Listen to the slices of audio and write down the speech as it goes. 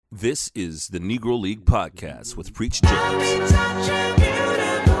This is the Negro League Podcast with Preach Jacobs.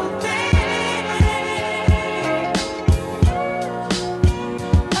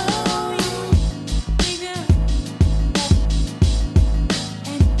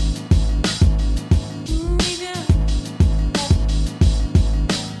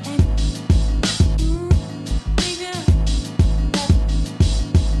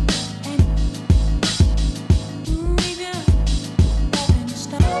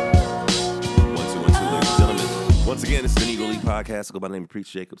 Podcast. I go by the name of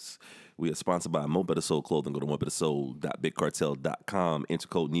Preach Jacobs. We are sponsored by Mo Better Soul Clothing. Go to mobettersoul.bigcartel.com. Enter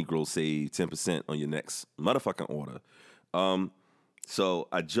code Negro, save 10% on your next motherfucking order. So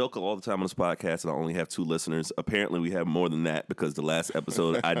I joke all the time on this podcast, and I only have 2 listeners. Apparently, we have more than that because the last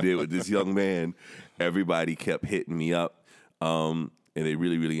episode I did with this young man, everybody kept hitting me up, and they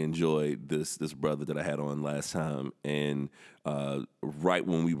really, really enjoyed this brother that I had on last time. And right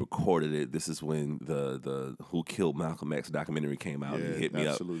when we recorded it, this is when the Who Killed Malcolm X documentary came out. And he hit me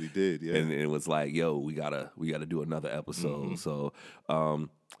up. Absolutely did, yeah. And it was like, yo, we gotta do another episode. So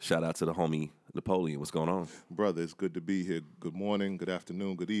shout out to the homie Napoleon. What's going on? Brother, it's good to be here. Good morning, good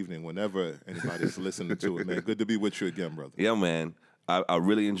afternoon, good evening, whenever anybody's listening to it, man. Good to be with you again, brother. Yeah, man. I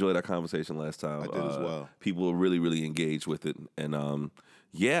really enjoyed our conversation last time. I did as well. People were really, really engaged with it. And I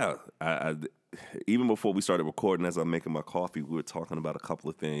even before we started recording, as I'm making my coffee, we were talking about a couple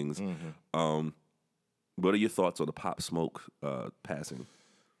of things. Mm-hmm. What are your thoughts on the Pop Smoke passing?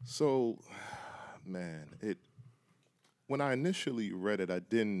 So, man, when I initially read it,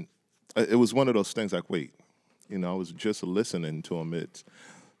 it was one of those things like, wait, I was just listening to him. It's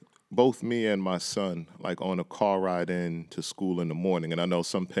both me and my son, like on a car ride in to school in the morning, and I know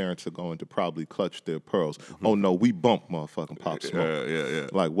some parents are going to probably clutch their pearls. Mm-hmm. Oh no, we bumped motherfucking Pop Smoke. Yeah.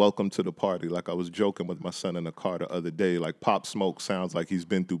 Like, welcome to the party. Like, I was joking with my son in the car the other day. Like, Pop Smoke sounds like he's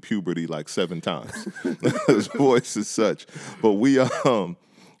been through puberty like 7 times. His voice is such. But we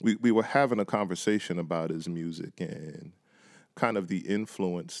were having a conversation about his music and kind of the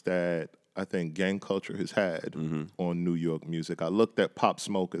influence that I think gang culture has had on New York music. I looked at Pop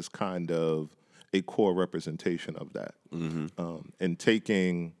Smoke as kind of a core representation of that. And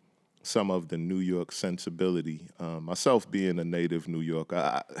taking some of the New York sensibility, myself being a native New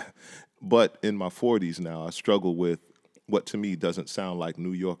Yorker, but in my 40s now, I struggle with what to me doesn't sound like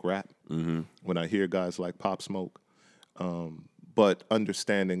New York rap when I hear guys like Pop Smoke. But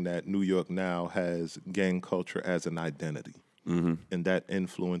understanding that New York now has gang culture as an identity. And that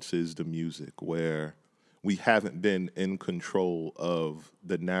influences the music, where we haven't been in control of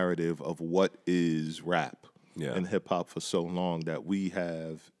the narrative of what is rap and hip-hop for so long that we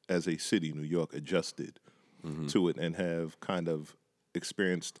have, as a city, New York, adjusted to it and have kind of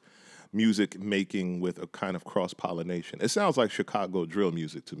experienced music making with a kind of cross-pollination. It sounds like Chicago drill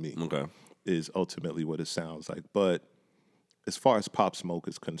music to me, is ultimately what it sounds like. But as far as Pop Smoke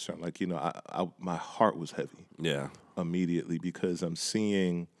is concerned, like, my heart was heavy. Yeah. Immediately, because I'm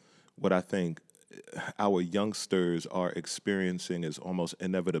seeing what I think our youngsters are experiencing as almost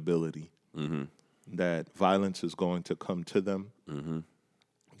inevitability. That violence is going to come to them.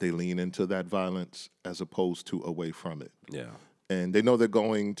 They lean into that violence as opposed to away from it. Yeah. And they know they're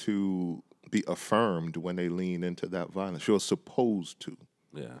going to be affirmed when they lean into that violence. You're supposed to.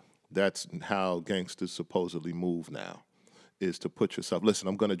 Yeah. That's how gangsters supposedly move now, is to put yourself, listen,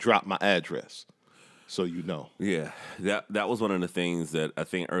 I'm going to drop my address. So you know. Yeah, that was one of the things that I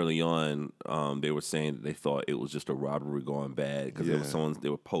think early on they were saying that they thought it was just a robbery going bad because there was they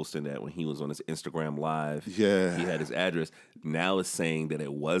were posting that when he was on his Instagram Live, he had his address. Now it's saying that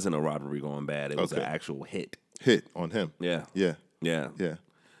it wasn't a robbery going bad; it was an actual hit on him. Yeah.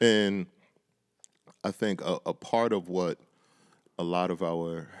 And I think a part of what a lot of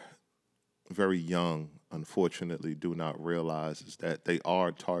our very young, unfortunately, do not realize is that they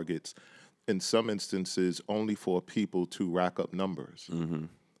are targets. In some instances, only for people to rack up numbers.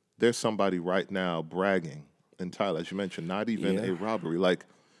 There's somebody right now bragging, and Tyler, as you mentioned, not even a robbery. Like,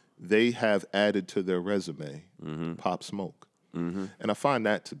 they have added to their resume Pop Smoke. And I find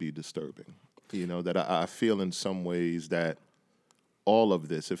that to be disturbing. That I feel in some ways that all of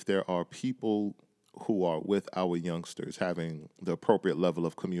this, if there are people who are with our youngsters having the appropriate level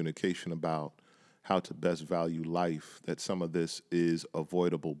of communication about how to best value life, that some of this is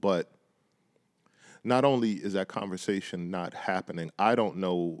avoidable. But not only is that conversation not happening, I don't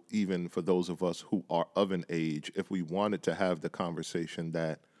know, even for those of us who are of an age, if we wanted to have the conversation,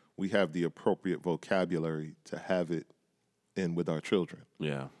 that we have the appropriate vocabulary to have it in with our children.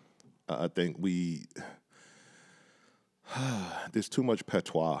 Yeah. I think there's too much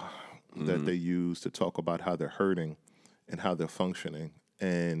patois that they use to talk about how they're hurting and how they're functioning.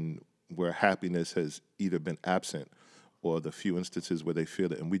 and where happiness has either been absent or the few instances where they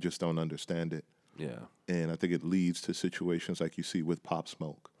feel it and we just don't understand it. Yeah. And I think it leads to situations like you see with Pop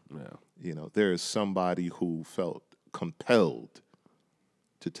Smoke. Yeah. You know, there is somebody who felt compelled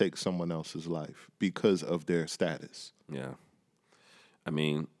to take someone else's life because of their status. Yeah. I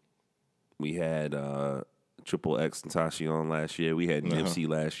mean, we had Triple X and Tashi on last year. We had Nipsey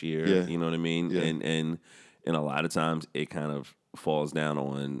last year. Yeah. You know what I mean? Yeah. And a lot of times it kind of falls down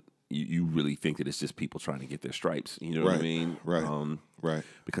on you really think that it's just people trying to get their stripes. You know what I mean? Right. Right.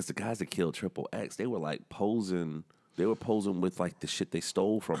 Because the guys that killed Triple X, they were like posing. They were posing with like the shit they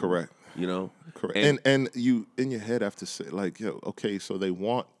stole from. Correct. Them, you know. Correct. And you in your head have to say like, yo, okay, so they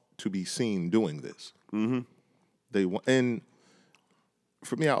want to be seen doing this. Mm-hmm. They want, and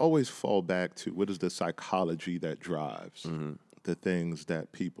for me, I always fall back to what is the psychology that drives the things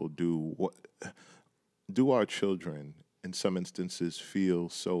that people do. What do our children, in some instances, feel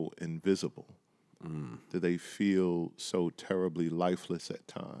so invisible? Do they feel so terribly lifeless at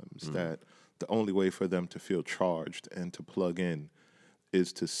times that the only way for them to feel charged and to plug in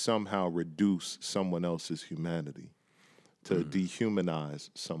is to somehow reduce someone else's humanity, to dehumanize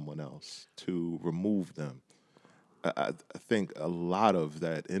someone else, to remove them? I think a lot of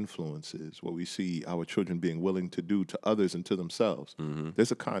that influences what we see our children being willing to do to others and to themselves.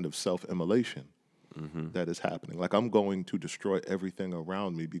 There's a kind of self-immolation that is happening. Like, I'm going to destroy everything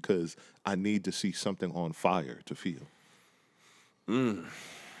around me because I need to see something on fire to feel.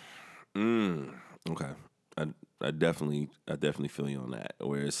 Okay. I definitely feel you on that.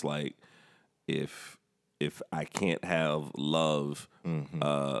 Where it's like if I can't have love,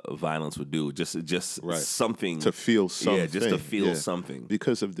 violence would do just something To feel something. Yeah, just to feel something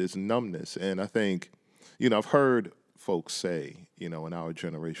because of this numbness. And I think, I've heard folks say, in our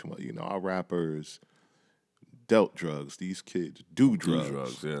generation, well, our rappers dealt drugs. These kids do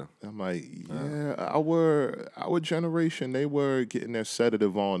drugs. Yeah. I'm like, our generation, they were getting their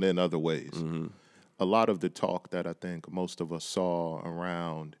sedative on in other ways. A lot of the talk that I think most of us saw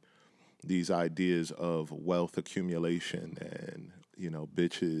around these ideas of wealth accumulation and,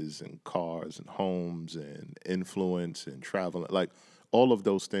 bitches and cars and homes and influence and travel, like all of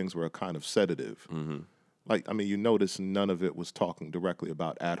those things were a kind of sedative. Like, you notice none of it was talking directly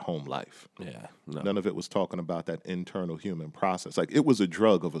about at-home life. Yeah. No. None of it was talking about that internal human process. Like, it was a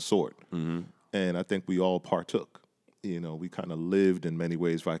drug of a sort. And I think we all partook. We kind of lived in many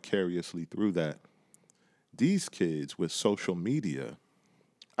ways vicariously through that. These kids with social media,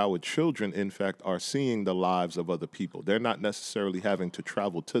 our children, in fact, are seeing the lives of other people. They're not necessarily having to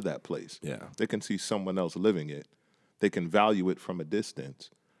travel to that place. Yeah. They can see someone else living it. They can value it from a distance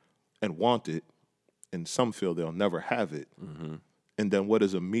and want it. And some feel they'll never have it. And then what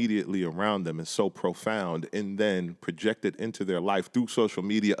is immediately around them is so profound and then projected into their life through social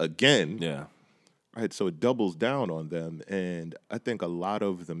media again. Yeah. Right, so it doubles down on them. And I think a lot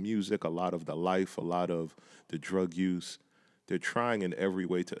of the music, a lot of the life, a lot of the drug use, they're trying in every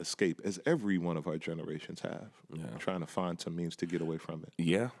way to escape, as every one of our generations have. Yeah. Trying to find some means to get away from it.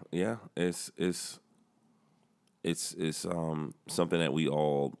 Yeah. It's something that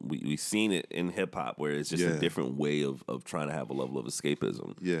we've seen it in hip hop where it's just a different way of trying to have a level of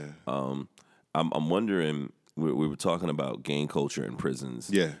escapism. Yeah. I'm wondering, we were talking about gang culture in prisons.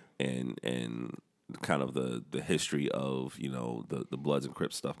 Yeah. And kind of the history of, the Bloods and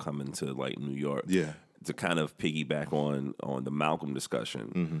Crips stuff coming to like New York. Yeah. To kind of piggyback on the Malcolm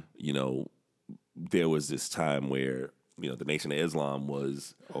discussion, there was this time where the Nation of Islam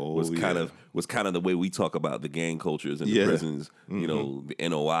was kind of the way we talk about the gang cultures in the prisons. The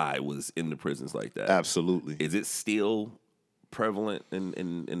NOI was in the prisons like that. Absolutely. Is it still prevalent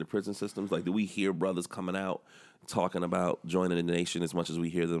in the prison systems? Like, do we hear brothers coming out talking about joining the Nation as much as we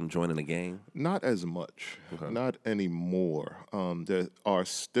hear them joining a gang? Not as much. Okay. Not anymore. There are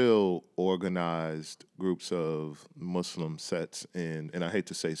still organized groups of Muslim sets and I hate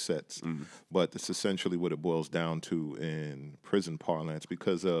to say sets, but it's essentially what it boils down to in prison parlance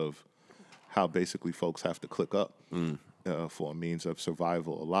because of how basically folks have to click up for a means of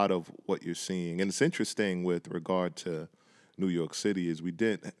survival. A lot of what you're seeing, and it's interesting with regard to New York City, is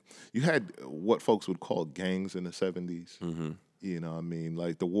you had what folks would call gangs in the 70s.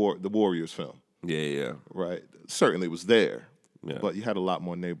 Like the Warriors film. Yeah. Right. Certainly was there. Yeah. But you had a lot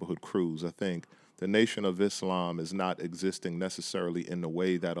more neighborhood crews. I think the Nation of Islam is not existing necessarily in the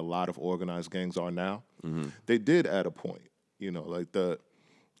way that a lot of organized gangs are now. They did at a point, like a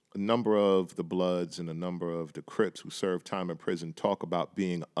number of the Bloods and a number of the Crips who served time in prison talk about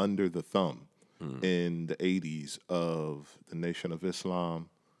being under the thumb in the 80s of the Nation of Islam,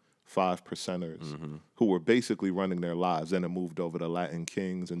 five percenters who were basically running their lives. Then it moved over to Latin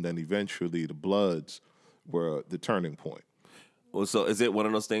Kings, and then eventually the Bloods were the turning point. Well, so is it one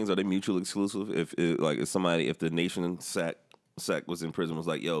of those things? Are they mutually exclusive? If the nation sect was in prison, was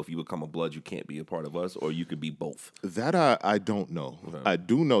like, yo, if you become a Blood, you can't be a part of us, or you could be both. That I don't know. Okay. I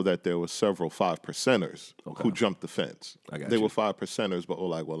do know that there were several five percenters who jumped the fence. They were five percenters, but were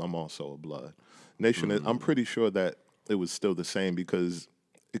like, well, I'm also a Blood. Nation, I'm pretty sure that it was still the same because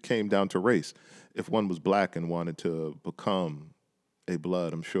it came down to race. If one was black and wanted to become a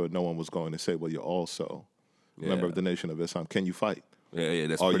Blood, I'm sure no one was going to say, well, you're also a member of the Nation of Islam. Can you fight? Yeah,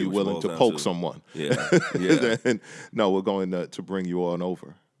 that's Are pretty you much willing boils to down poke to. someone? Yeah. Then, no, we're going to bring you on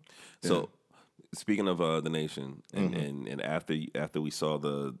over. So, speaking of the nation, and after we saw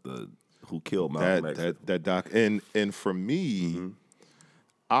the who killed Malcolm X, that doc, and for me,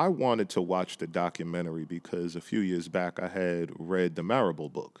 I wanted to watch the documentary because a few years back I had read the Marable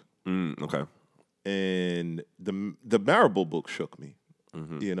book, okay, and the Marable book shook me.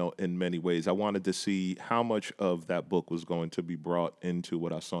 In many ways, I wanted to see how much of that book was going to be brought into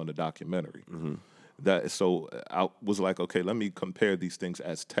what I saw in the documentary. So I was like, okay, let me compare these things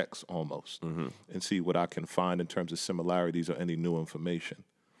as text almost, and see what I can find in terms of similarities or any new information.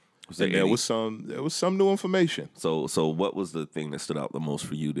 There was some new information. So what was the thing that stood out the most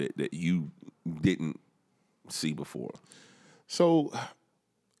for you that you didn't see before? So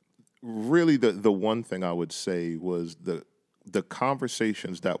really, the one thing I would say was the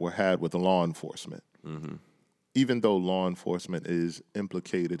conversations that were had with law enforcement. Even though law enforcement is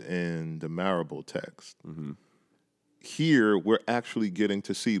implicated in the Marable text, here we're actually getting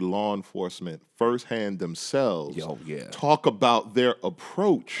to see law enforcement firsthand themselves talk about their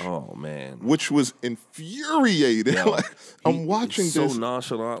approach. Oh man, which was infuriating. I'm watching so this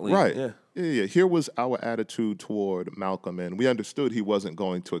nonchalantly, right. Yeah. Here was our attitude toward Malcolm, and we understood he wasn't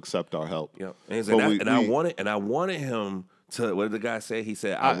going to accept our help. Yeah, I wanted him to. What did the guy say? He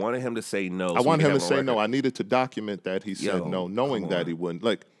said, "I wanted him to say no." I wanted him to say no. I needed to document that he said no, knowing that he wouldn't.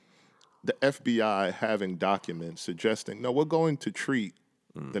 Like the FBI having documents suggesting, no, we're going to treat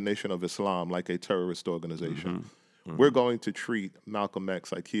the Nation of Islam like a terrorist organization. We're going to treat Malcolm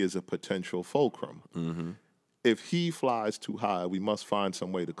X like he is a potential fulcrum. If he flies too high, we must find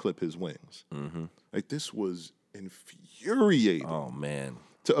some way to clip his wings. Like this was infuriating. Oh man.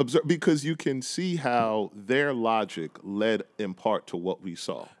 To observe, because you can see how their logic led in part to what we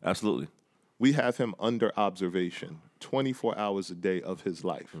saw. Absolutely. We have him under observation 24 hours a day of his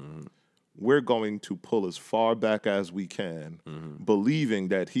life. We're going to pull as far back as we can, believing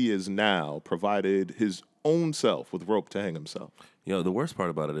that he is now provided his own self with rope to hang himself. The worst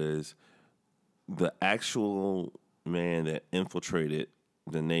part about it is the actual man that infiltrated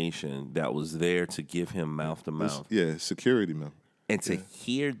the nation that was there to give him mouth to mouth. Yeah, security member. And to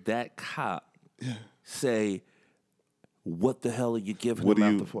hear that cop say, "What the hell are you giving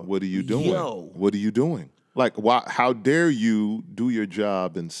him mouth for? What are you doing? Yo. What are you doing? Like, why? How dare you do your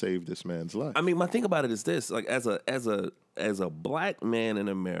job and save this man's life?" I mean, my thing about it is this: like, as a black man in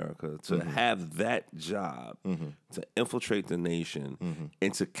America, to have that job, to infiltrate the nation,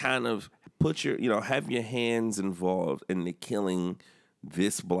 and to kind of put have your hands involved in the killing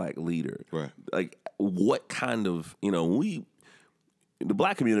this black leader, right? Like, what kind of the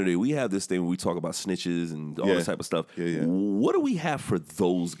black community, we have this thing where we talk about snitches and all this type of stuff. What do we have for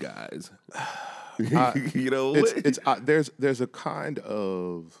those guys? There's a kind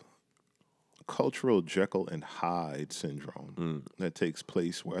of cultural Jekyll and Hyde syndrome that takes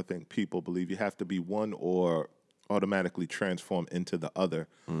place where I think people believe you have to be one or automatically transform into the other,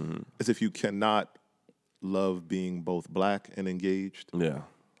 as if you cannot love being both black and engaged.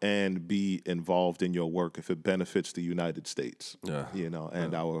 And be involved in your work if it benefits the United States,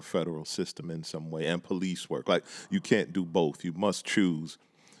 and our federal system in some way, and police work. Like, you can't do both. You must choose.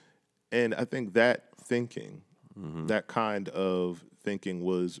 And I think that thinking, that kind of thinking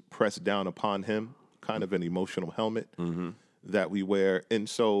was pressed down upon him, kind of an emotional helmet that we wear. And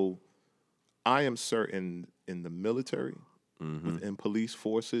so I am certain in the military, within police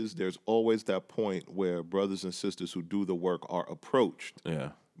forces, there's always that point where brothers and sisters who do the work are approached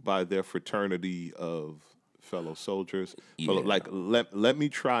by their fraternity of fellow soldiers. Let me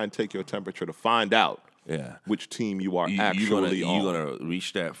try and take your temperature to find out which team you are actually on. You're going to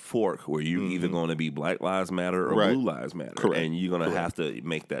reach that fork where you're either going to be Black Lives Matter or Blue Lives Matter. Correct. And you're going to have to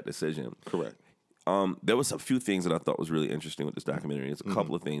make that decision. Correct. There was a few things that I thought was really interesting with this documentary. There's a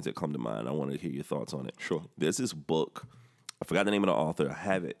couple of things that come to mind. I wanted to hear your thoughts on it. Sure. There's this book. I forgot the name of the author. I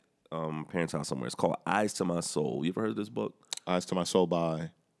have it. Parents' house somewhere. It's called Eyes to My Soul. You ever heard of this book? Eyes to My Soul by...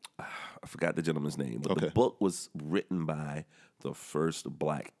 I forgot the gentleman's name, but Okay. the book was written by the first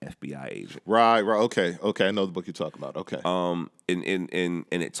black FBI agent. Right. Okay. I know the book you're talking about. Okay. And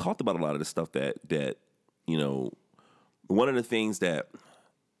it talked about a lot of the stuff that you know, one of the things that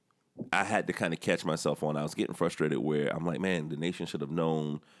I had to kind of catch myself on. I was getting frustrated where I'm like, man, the nation should have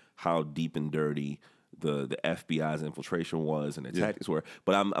known how deep and dirty the FBI's infiltration was and the tactics were.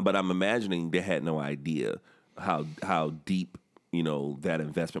 But I'm imagining they had no idea how deep, you know, that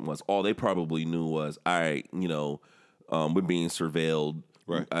investment was. All they probably knew was, all right, you know, we're being surveilled.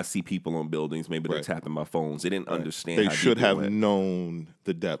 Right. I see people on buildings. Maybe they're tapping my phones. They didn't understand. They how should deep it have went. known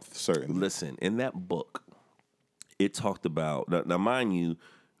the depth. Certainly. Listen, in that book, it talked about now mind you,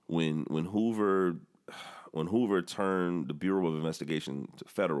 when Hoover turned the Bureau of Investigation to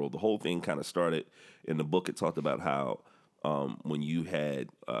federal, the whole thing kind of started. In the book, it talked about how when you had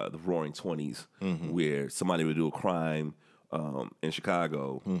the Roaring '20s, where somebody would do a crime in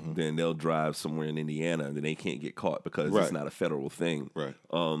Chicago, then they'll drive somewhere in Indiana, and then they can't get caught because it's not a federal thing. Right.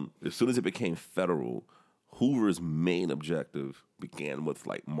 As soon as it became federal, Hoover's main objective began with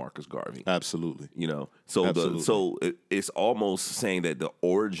like Marcus Garvey. Absolutely. You know, so it's almost saying that the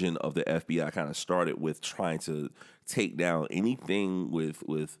origin of the FBI kind of started with trying to take down anything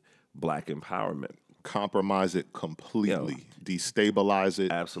with black empowerment. Compromise it completely, destabilize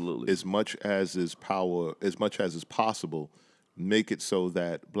it. Absolutely. As much as is possible, make it so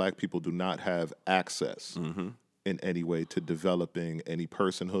that black people do not have access in any way to developing any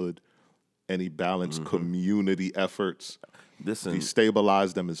personhood, any balanced community efforts. Listen,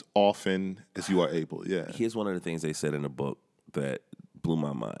 Destabilize them as often as you are able. Yeah. Here's one of the things they said in the book that blew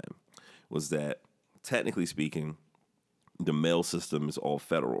my mind was that technically speaking, the mail system is all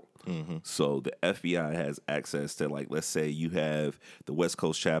federal. So the FBI has access to, like, let's say you have the West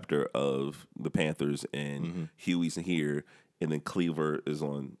Coast chapter of the Panthers and Huey's here, and then Cleaver is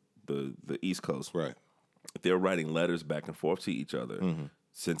on the East Coast. Right. If they're writing letters back and forth to each other,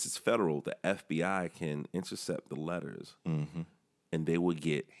 since it's federal, the FBI can intercept the letters, and they would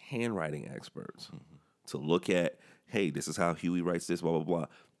get handwriting experts to look at, hey, this is how Huey writes this, blah, blah, blah.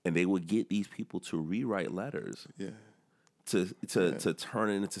 And they would get these people to rewrite letters. Yeah. To turn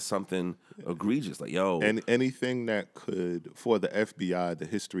it into something egregious, like, yo. And anything that could, for the FBI, the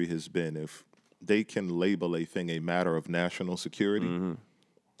history has been, if they can label a thing a matter of national security,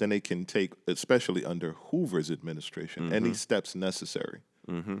 then they can take, especially under Hoover's administration, any steps necessary.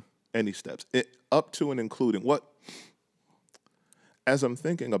 Any steps. Up to and including what, as I'm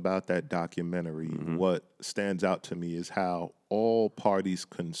thinking about that documentary, what stands out to me is how all parties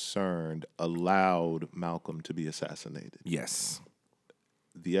concerned allowed Malcolm to be assassinated. Yes.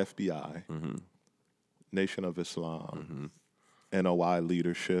 The FBI, Nation of Islam, NOI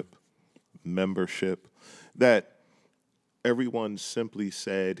leadership, membership, that everyone simply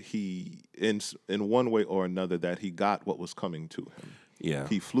said he, in one way or another, that he got what was coming to him. Yeah.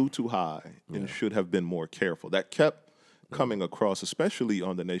 He flew too high and should have been more careful. That kept coming across, especially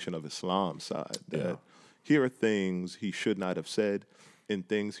on the Nation of Islam side, that here are things he should not have said and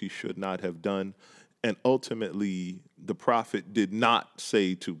things he should not have done. And ultimately, the Prophet did not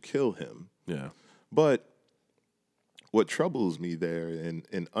say to kill him. Yeah. But what troubles me there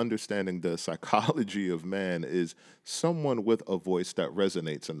in understanding the psychology of man is someone with a voice that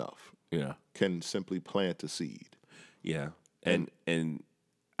resonates enough can simply plant a seed. Yeah. And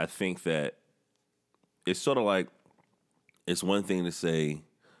I think that it's sort of like, it's one thing to say,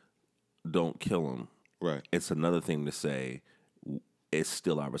 don't kill him. Right. It's another thing to say, it's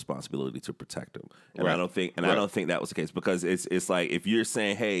still our responsibility to protect him. And Right. I don't think that was the case, because it's like, if you're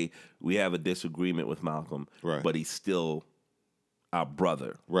saying, hey, we have a disagreement with Malcolm, but he's still our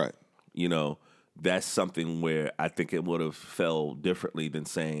brother. Right. You know, that's something where I think it would have fell differently than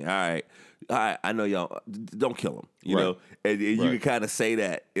saying, all right, I know y'all, don't kill him. You know, and you can kind of say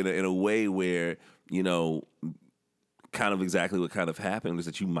that in a way where, you know, kind of exactly what kind of happened is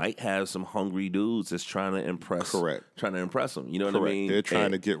that you might have some hungry dudes that's trying to impress. Correct. Trying to impress them. You know what I mean? They're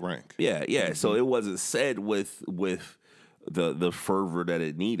trying to get rank. Yeah, yeah. So it wasn't said with the fervor that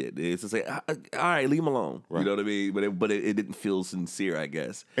it needed. It's just like, all right, leave him alone. Right. You know what I mean? But it didn't feel sincere, I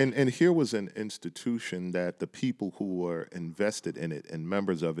guess. And here was an institution that the people who were invested in it and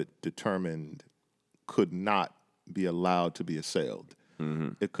members of it determined could not be allowed to be assailed.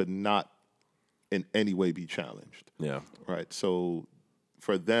 It could not in any way be challenged. Yeah. Right. So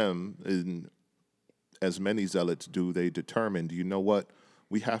for them, as many zealots do, they determined, you know what?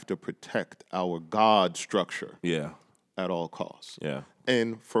 We have to protect our God structure. Yeah. At all costs. Yeah.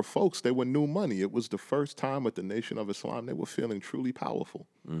 And for folks, they were new money. It was the first time with the Nation of Islam they were feeling truly powerful.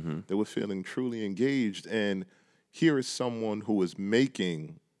 They were feeling truly engaged. And here is someone who is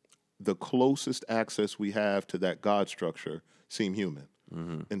making the closest access we have to that God structure seem human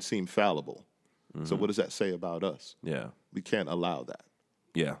and seem fallible. So what does that say about us? Yeah. We can't allow that.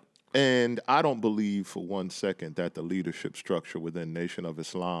 Yeah. And I don't believe for 1 second that the leadership structure within Nation of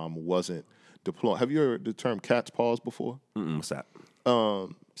Islam wasn't deployed. Have you heard the term cat's paws before? What's that?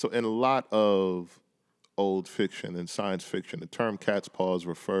 So in a lot of old fiction and science fiction, the term cat's paws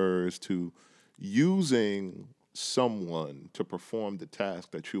refers to using someone to perform the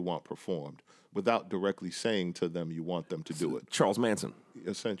task that you want performed without directly saying to them you want them to do it. Charles Manson.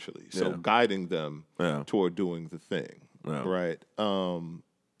 Essentially. So Yeah. guiding them Yeah. toward doing the thing. Yeah. Right?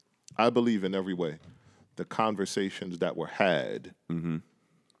 I believe in every way the conversations that were had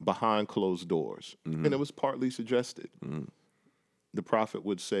behind closed doors, and it was partly suggested. The prophet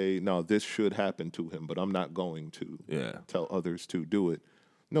would say, no, this should happen to him, but I'm not going to tell others to do it.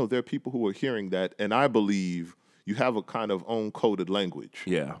 No, there are people who are hearing that, and I believe you have a kind of own coded language.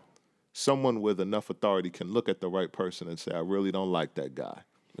 Yeah. Someone with enough authority can look at the right person and say, I really don't like that guy.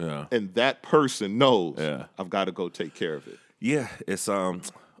 Yeah. And that person knows Yeah. I've got to go take care of it. Yeah. It's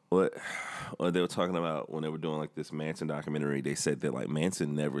what they were talking about when they were doing like this Manson documentary. They said that like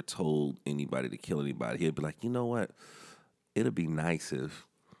Manson never told anybody to kill anybody. He'd be like, you know what? It'd be nice if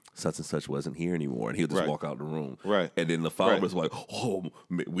such and such wasn't here anymore, and he'll just walk out the room. Right. And then the followers were like, oh,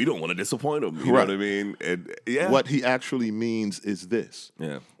 we don't want to disappoint him. You know what I mean? And what he actually means is this.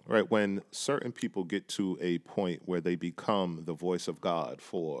 Yeah. Right. When certain people get to a point where they become the voice of God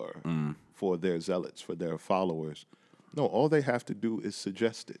for their zealots, for their followers, no, all they have to do is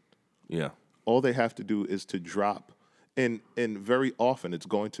suggest it. Yeah. All they have to do is to drop. And very often it's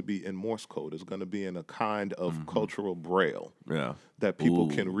going to be in Morse code. It's going to be in a kind of cultural braille that people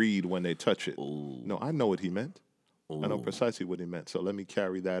can read when they touch it. No, I know what he meant. I know precisely what he meant. So let me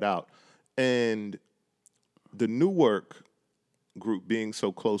carry that out. And the Newark group being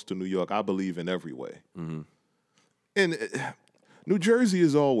so close to New York, I believe in every way. And New Jersey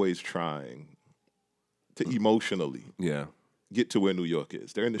is always trying to emotionally get to where New York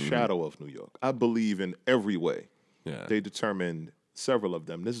is. They're in the shadow of New York. I believe in every way. Yeah. They determined several of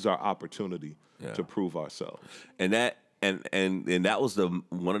them. This is our opportunity to prove ourselves. And that was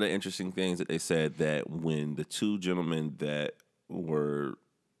one of the interesting things that they said, that when the two gentlemen that were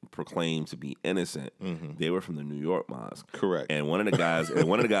proclaimed to be innocent, they were from the New York mosque. Correct. And one of the guys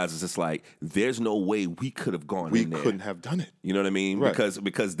is just like, there's no way we could have gone in there. We couldn't have done it. You know what I mean? Right.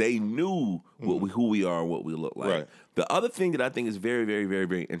 Because they knew who we are and what we look like. Right. The other thing that I think is very, very, very,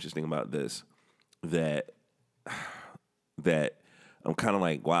 very interesting about this, that I'm kind of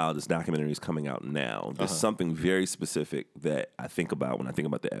like, wow, this documentary is coming out now. There's something very specific that I think about when I think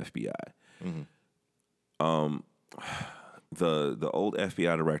about the FBI. The old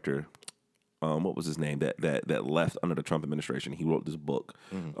FBI director, what was his name? That left under the Trump administration. He wrote this book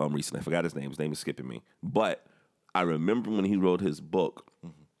recently. I forgot his name. His name is skipping me. But I remember when he wrote his book,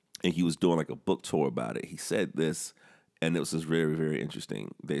 and he was doing like a book tour about it. He said this, and it was just very, very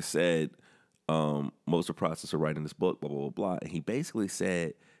interesting. They said, most of the process of writing this book, blah, blah, blah, blah. And he basically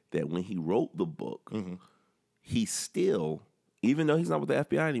said that when he wrote the book, he still, even though he's not with the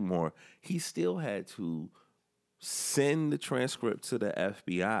FBI anymore, he still had to send the transcript to the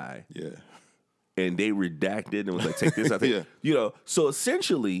FBI. Yeah. And they redacted and was like, take this, I think. You know, so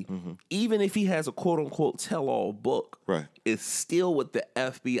essentially, even if he has a quote unquote tell-all book, it's still what the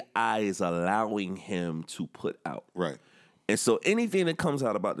FBI is allowing him to put out. Right. And so anything that comes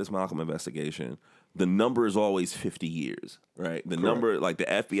out about this Malcolm investigation, the number is always 50 years, right? The number, like the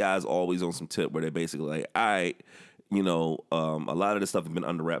FBI is always on some tip where they're basically like, all right, you know, a lot of this stuff has been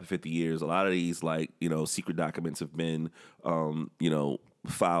under wrap for 50 years. A lot of these, like, you know, secret documents have been, you know,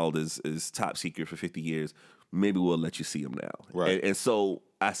 filed as top secret for 50 years. Maybe we'll let you see them now. Right. And so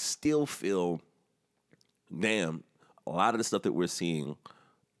I still feel, damn, a lot of the stuff that we're seeing,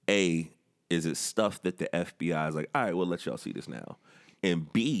 is it stuff that the FBI is like, all right, we'll let y'all see this now.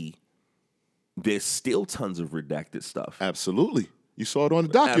 And B, there's still tons of redacted stuff. Absolutely. You saw it on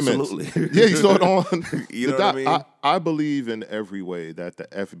the documents. Absolutely. Yeah, you saw it on you know what I mean? I believe in every way that the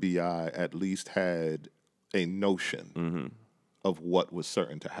FBI at least had a notion of what was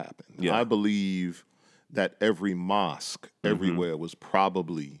certain to happen. Yeah. I believe that every mosque everywhere was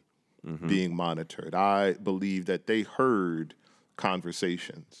probably being monitored. I believe that they heard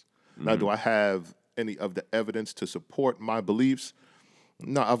conversations. Now, do I have any of the evidence to support my beliefs?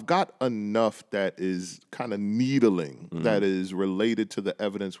 No, I've got enough that is kind of needling, that is related to the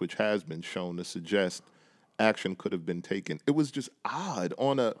evidence which has been shown to suggest action could have been taken. It was just odd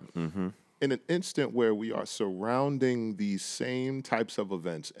in an instant where we are surrounding these same types of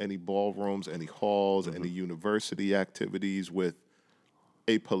events, any ballrooms, any halls, any university activities with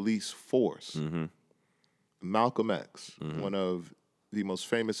a police force. Mm-hmm. Malcolm X, one of the most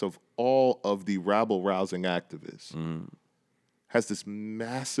famous of all of the rabble-rousing activists, has this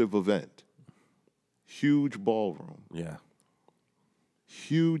massive event, huge ballroom, Yeah.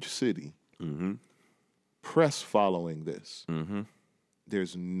 huge city, press following this.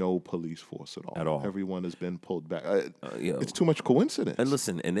 There's no police force at all. At all. Everyone has been pulled back. It's too much coincidence. And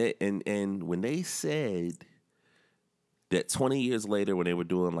listen, and when they said that 20 years later, when they were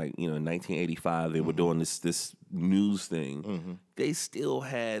doing in 1985, they were doing this news thing. They still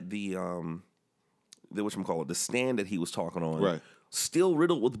had the stand that he was talking on, Right. still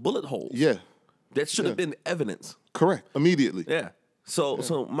riddled with bullet holes. Yeah. That should have been evidence. Correct. Immediately. Yeah.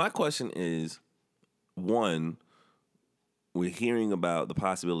 So my question is, one, we're hearing about the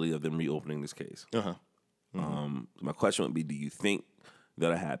possibility of them reopening this case. My question would be, do you think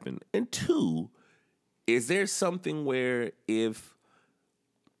that'll happen? And two, is there something where if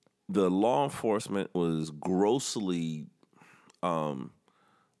the law enforcement was grossly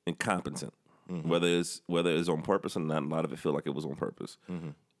incompetent, whether it's on purpose or not, a lot of it feel like it was on purpose.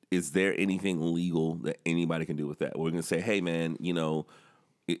 Is there anything legal that anybody can do with that? We're going to say, hey, man,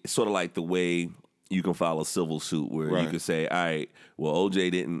 it's sort of like the way you can file a civil suit where you could say, all right, well,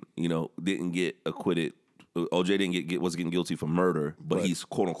 OJ didn't get acquitted. OJ wasn't getting guilty for murder, but he's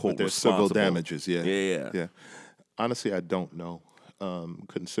quote unquote there's responsible. civil damages. Yeah. Honestly, I don't know.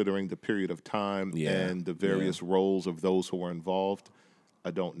 Considering the period of time Yeah. and the various roles of those who were involved,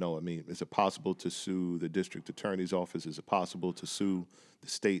 I don't know. I mean, is it possible to sue the district attorney's office? Is it possible to sue the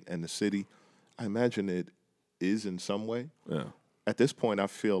state and the city? I imagine it is in some way. Yeah. At this point, I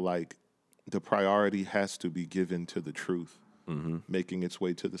feel like the priority has to be given to the truth, making its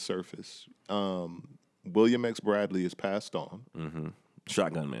way to the surface. William X. Bradley is passed on.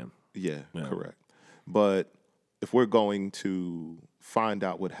 Shotgun man. Yeah, correct. But if we're going to find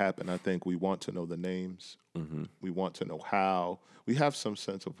out what happened, I think we want to know the names. We want to know how. We have some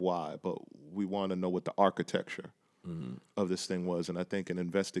sense of why, but we want to know what the architecture of this thing was. And I think an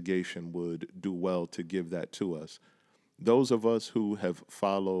investigation would do well to give that to us. Those of us who have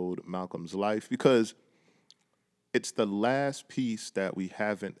followed Malcolm's life, because it's the last piece that we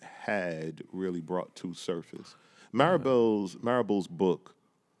haven't had really brought to surface. Maribel's book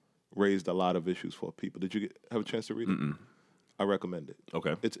raised a lot of issues for people. Did you have a chance to read it? I recommend it.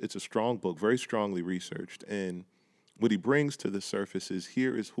 Okay. It's a strong book, very strongly researched. And what he brings to the surface is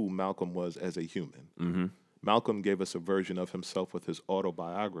here is who Malcolm was as a human. Malcolm gave us a version of himself with his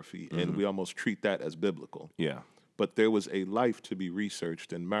autobiography, and we almost treat that as biblical. Yeah. But there was a life to be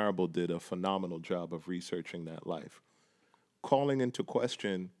researched, and Maribel did a phenomenal job of researching that life, calling into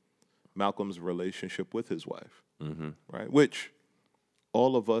question Malcolm's relationship with his wife, right? Which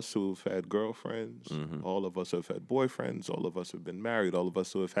all of us who have had girlfriends, all of us who have had boyfriends, all of us who have been married, all of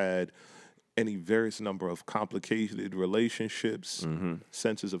us who have had any various number of complicated relationships,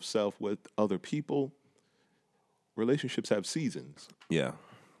 senses of self with other people, relationships have seasons. Yeah.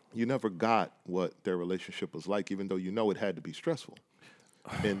 You never got what their relationship was like, even though you know it had to be stressful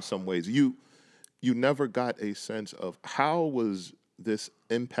in some ways. You never got a sense of how was this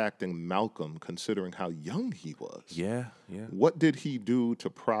impacting Malcolm, considering how young he was. Yeah. What did he do to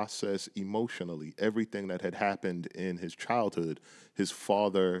process emotionally everything that had happened in his childhood? His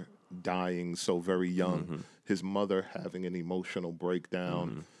father dying so very young, his mother having an emotional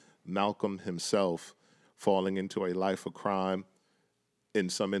breakdown, Malcolm himself falling into a life of crime, in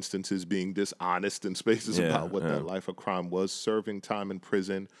some instances being dishonest in spaces about what that life of crime was, serving time in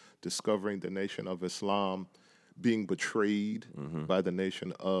prison, discovering the Nation of Islam, being betrayed by the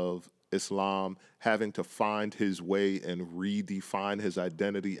Nation of Islam, having to find his way and redefine his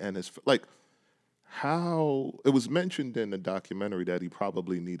identity and his, how, it was mentioned in the documentary that he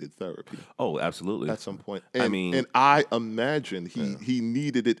probably needed therapy. Oh, absolutely. At some point. And I imagine he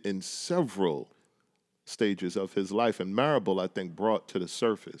needed it in several stages of his life. And Maribel, I think, brought to the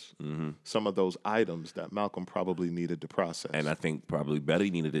surface some of those items that Malcolm probably needed to process. And I think probably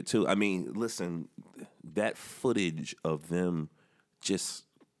Betty needed it too. I mean, listen, that footage of them just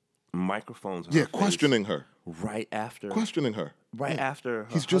microphones her questioning her. Right after. Questioning her. Right after her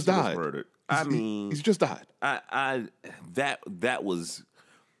He's just husband was died. murdered. He's just died. That was,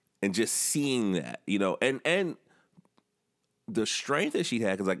 and just seeing that, and the strength that she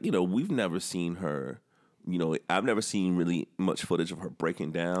had, because we've never seen her. I've never seen really much footage of her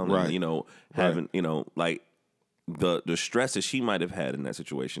breaking down, right. And, having, the stress that she might have had in that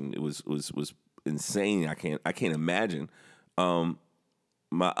situation. It was insane. I can't imagine. My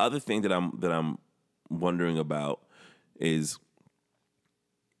other thing that I'm wondering about is,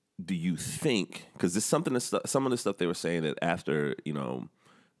 do you think, because there's some of the stuff they were saying that after,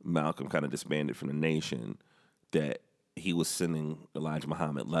 Malcolm kind of disbanded from the nation, that he was sending Elijah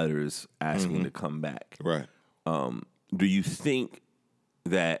Muhammad letters asking him to come back. Right. Do you think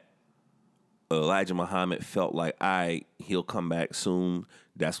that Elijah Muhammad felt like, he'll come back soon,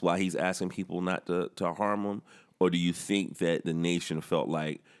 that's why he's asking people not to harm him? Or do you think that the nation felt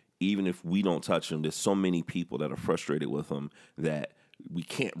like, even if we don't touch him, there's so many people that are frustrated with him that we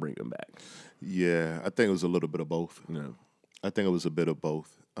can't bring him back? Yeah, I think it was a little bit of both. Yeah. I think it was a bit of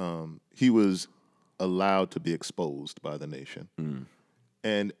both. He was allowed to be exposed by the nation.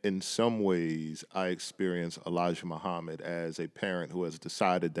 And in some ways, I experience Elijah Muhammad as a parent who has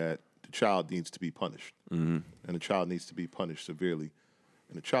decided that the child needs to be punished. And the child needs to be punished severely.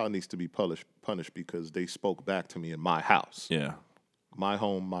 And the child needs to be punished because they spoke back to me in my house. Yeah. My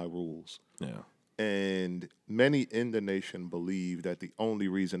home, my rules. Yeah. And many in the nation believe that the only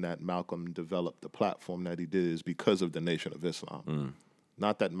reason that Malcolm developed the platform that he did is because of the Nation of Islam.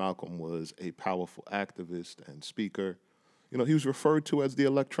 Not that Malcolm was a powerful activist and speaker. He was referred to as the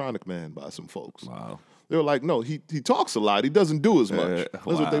electronic man by some folks. Wow. They were like, no, he talks a lot. He doesn't do as much. That's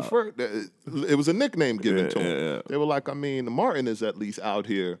what they first. It was a nickname given to him. Yeah. They were like, Martin is at least out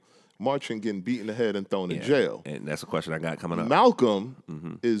here marching, getting beaten in the head and thrown in jail. And that's a question I got coming up.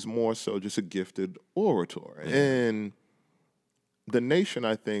 Malcolm is more so just a gifted orator. Yeah. And the nation,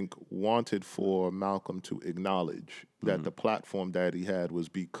 I think, wanted for Malcolm to acknowledge that the platform that he had was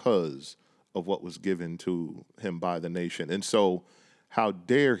because of what was given to him by the nation. And so how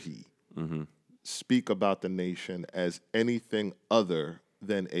dare he speak about the nation as anything other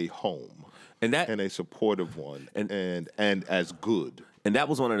than a home and a supportive one and as good. And that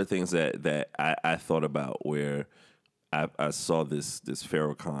was one of the things that I thought about, where I saw this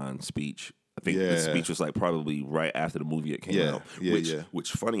Farrakhan speech. I think the speech was like probably right after the movie it came out.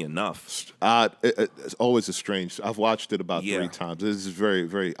 Which funny enough, it's always a strange. I've watched it about 3 times. This is very,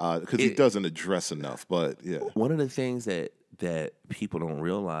 very odd because he doesn't address enough. But one of the things that people don't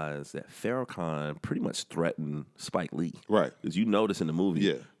realize, that Farrakhan pretty much threatened Spike Lee. Right. As you notice in the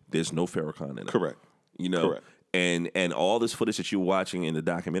movie, there's no Farrakhan in it. Correct. Correct. And all this footage that you're watching in the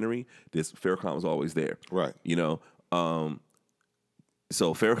documentary, this Farrakhan was always there. Right.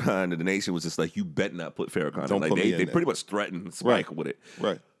 So Farrakhan to the nation was just like, you bet not put Farrakhan Don't in. put me in They there. pretty much threatened Spike with it.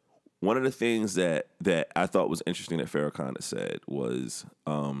 Right. One of the things that I thought was interesting that Farrakhan had said was,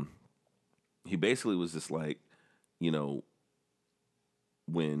 he basically was just like,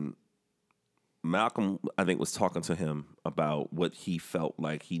 when Malcolm, I think, was talking to him about what he felt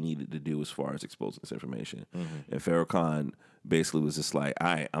like he needed to do as far as exposing this information. And Farrakhan basically was just like,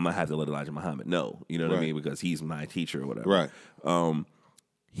 all right, I'm going to have to let Elijah Muhammad know, you know what I mean? Because he's my teacher or whatever. Right.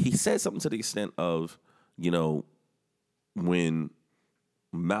 He said something to the extent of, when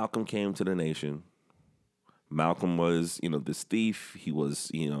Malcolm came to the nation, Malcolm was, this thief. He was,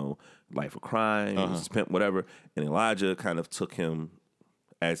 life of crime, he was a pimp, whatever. And Elijah kind of took him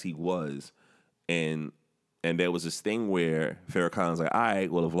as he was. And there was this thing where Farrakhan was like, all right,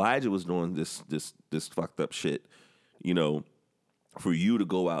 well, if Elijah was doing this fucked up shit, for you to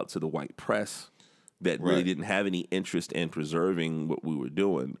go out to the white press that really didn't have any interest in preserving what we were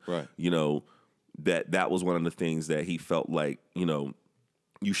doing, that was one of the things that he felt like,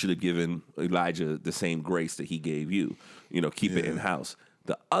 you should have given Elijah the same grace that he gave you, keep it in-house.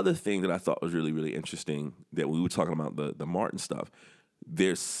 The other thing that I thought was really, really interesting, that we were talking about the Martin stuff,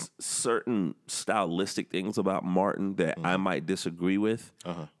 there's certain stylistic things about Martin that I might disagree with,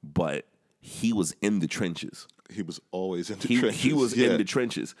 but he was in the trenches. He was always in the trenches. He was in the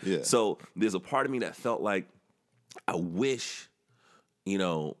trenches. Yeah. So there's a part of me that felt like, I wish,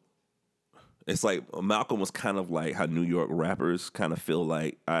 it's like Malcolm was kind of like how New York rappers kind of feel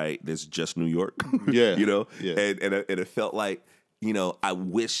like, all right, there's just New York. Yeah. And it felt like, I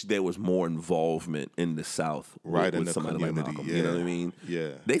wish there was more involvement in the South with somebody like Malcolm. Yeah. You know what I mean?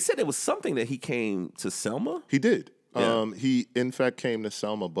 Yeah. They said it was something that he came to Selma. He did. Yeah. He, in fact, came to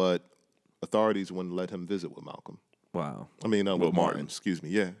Selma, but authorities wouldn't let him visit with Malcolm. Wow. I mean, with Martin. Excuse me.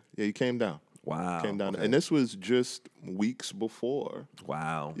 Yeah, he came down. Wow. Came down. Okay. And this was just weeks before.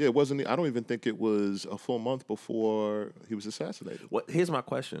 Wow. Yeah, it wasn't. I don't even think it was a full month before he was assassinated. Here's my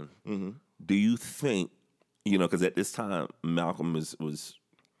question. Do you think, because at this time, Malcolm was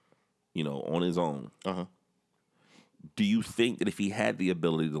on his own. Do you think that if he had the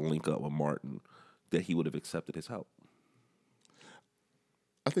ability to link up with Martin, that he would have accepted his help?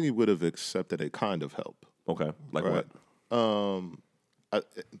 I think he would have accepted a kind of help. Okay. Like right. what?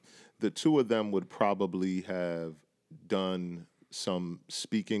 The two of them would probably have done some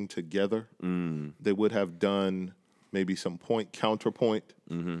speaking together. They would have done maybe some counterpoint.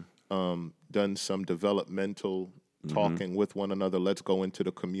 done some developmental talking with one another. Let's go into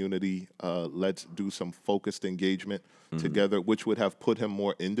the community. Let's do some focused engagement together, which would have put him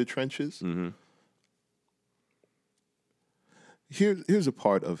more in the trenches. Here's a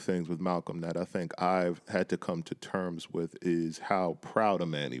part of things with Malcolm that I think I've had to come to terms with is how proud a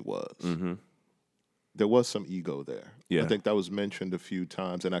man he was. There was some ego there. Yeah. I think that was mentioned a few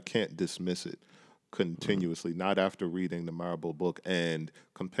times, and I can't dismiss it continuously, not after reading the Marble book and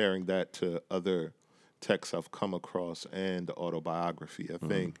comparing that to other texts I've come across and the autobiography. I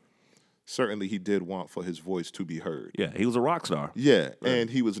think certainly he did want for his voice to be heard. Yeah, he was a rock star. Yeah, and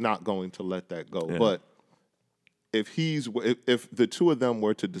he was not going to let that go. Yeah. But if the two of them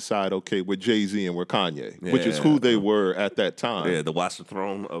were to decide, okay, we're Jay-Z and we're Kanye, which is who they were at that time. Yeah, the watch the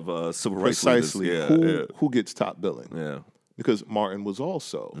throne of civil rights precisely. Leaders. Who gets top billing? Yeah. Because Martin was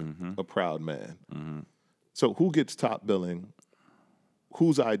also a proud man. So who gets top billing?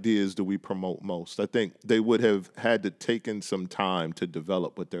 Whose ideas do we promote most? I think they would have had to taken some time to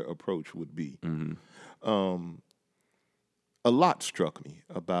develop what their approach would be. A lot struck me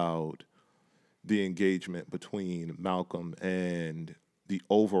about the engagement between Malcolm and the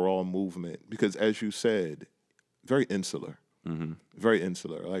overall movement, because as you said, very insular. Very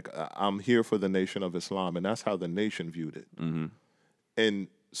insular. Like, I'm here for the Nation of Islam, and that's how the nation viewed it. And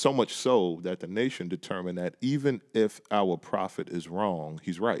so much so that the nation determined that even if our prophet is wrong,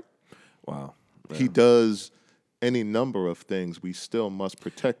 he's right. Wow. Yeah. He does any number of things. We still must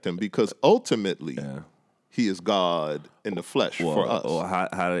protect him because ultimately he is God in the flesh for us.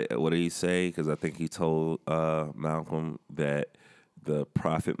 What did he say? Because I think he told Malcolm that the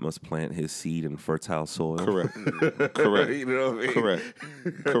prophet must plant his seed in fertile soil. Correct. You know what I mean?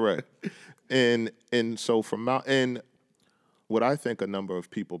 Correct. And so from and what I think a number of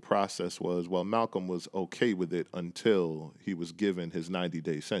people processed was, well, Malcolm was okay with it until he was given his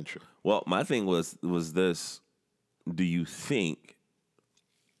 90-day censure. Well, my thing was this: do you think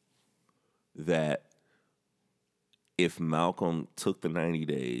that if Malcolm took the 90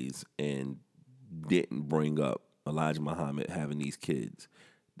 days and didn't bring up Elijah Muhammad having these kids,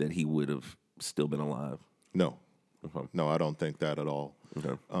 that he would have still been alive? No. Okay. No, I don't think that at all.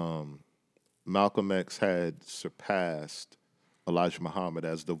 Okay. Malcolm X had surpassed Elijah Muhammad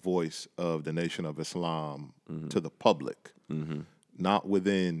as the voice of the Nation of Islam to the public, not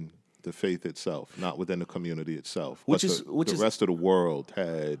within the faith itself, not within the community itself. The rest of the world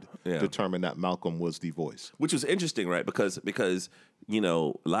had determined that Malcolm was the voice. Which was interesting, right? Because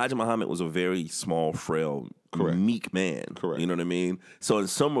Elijah Muhammad was a very small, frail, meek man. Correct. You know what I mean? So in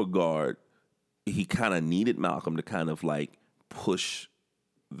some regard, he kind of needed Malcolm to kind of like push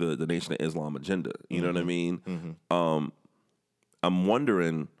the Nation of Islam agenda. You know what I mean? I'm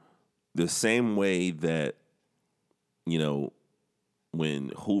wondering the same way that,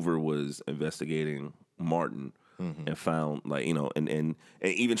 when Hoover was investigating Martin and found and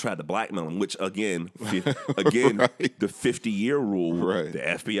even tried to blackmail him, which again, the 50-year rule, the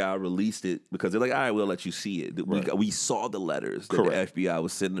FBI released it because they're like, all right, we'll let you see it. We saw the letters that the FBI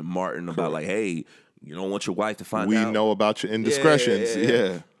was sending to Martin about like, hey, you don't want your wife to find out. We know about your indiscretions.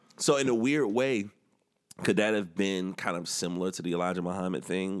 Yeah. So in a weird way, could that have been kind of similar to the Elijah Muhammad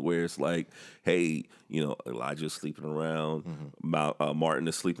thing, where it's like, hey, Elijah's sleeping around, Martin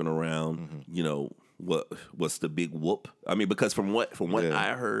is sleeping around, what's the big whoop? I mean, because from what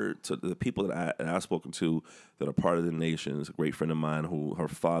I heard, to the people that I've spoken to that are part of the Nation, a great friend of mine who her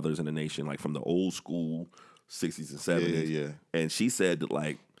father's in the Nation, like from the old school 60s and 70s, and she said that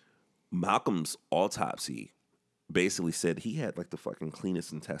like Malcolm's autopsy basically said he had like the fucking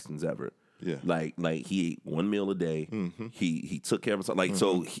cleanest intestines ever. Yeah, like he ate one meal a day. He took care of himself. Like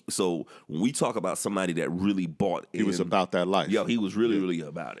so when we talk about somebody that really bought in, he was about that life. Yeah, he was really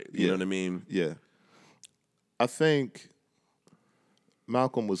about it. You know what I mean? Yeah. I think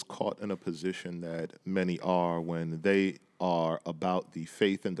Malcolm was caught in a position that many are when they are about the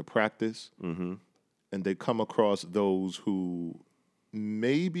faith and the practice, and they come across those who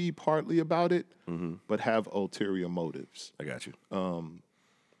may be partly about it, but have ulterior motives. I got you.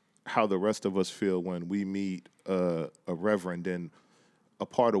 How the rest of us feel when we meet a reverend, and a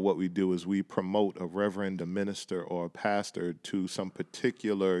part of what we do is we promote a reverend, a minister, or a pastor to some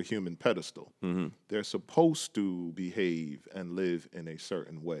particular human pedestal. They're supposed to behave and live in a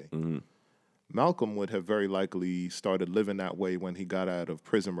certain way. Malcolm would have very likely started living that way when he got out of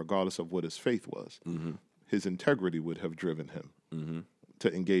prison, regardless of what his faith was. His integrity would have driven him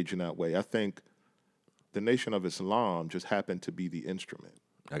to engage in that way. I think the Nation of Islam just happened to be the instrument.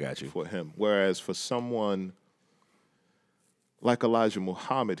 I got you. For him. Whereas for someone like Elijah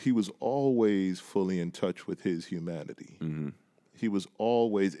Muhammad, he was always fully in touch with his humanity. He was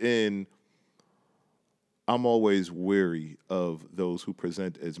always in. I'm always weary of those who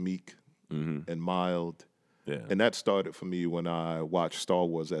present as meek and mild. Yeah. And that started for me when I watched Star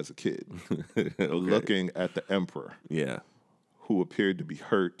Wars as a kid, Okay. looking at the Emperor, Yeah. who appeared to be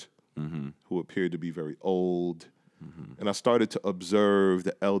hurt, who appeared to be very old. And I started to observe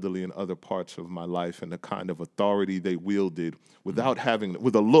the elderly in other parts of my life and the kind of authority they wielded without having,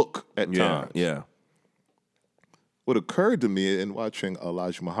 with a look at times. Yeah. What occurred to me in watching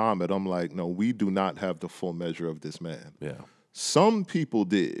Elijah Muhammad, I'm like, no, we do not have the full measure of this man. Yeah. Some people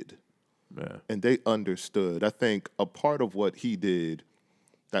did, Yeah. and they understood. I think a part of what he did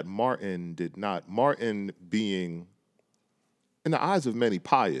that Martin did not, Martin being, in the eyes of many,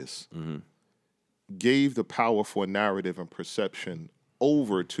 pious, gave the power for narrative and perception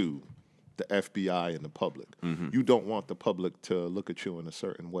over to the FBI and the public. You don't want the public to look at you in a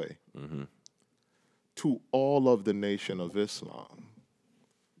certain way. To all of the Nation of Islam,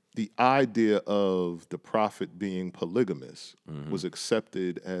 the idea of the prophet being polygamous was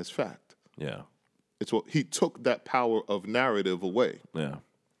accepted as fact. Yeah. It's what he took that power of narrative away. Yeah.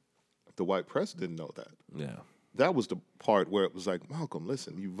 The white press didn't know that. Yeah. That was the part where it was like, Malcolm,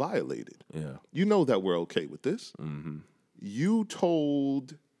 listen, you violated. Yeah. You know that we're okay with this. You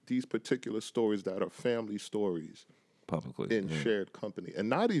told these particular stories that are family stories Publicly. in shared company, and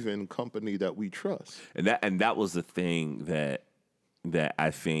not even company that we trust. And that was the thing that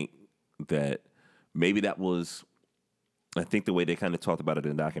I think that maybe that was, I think the way they kind of talked about it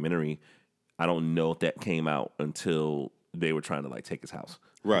in the documentary, I don't know if that came out until they were trying to like take his house.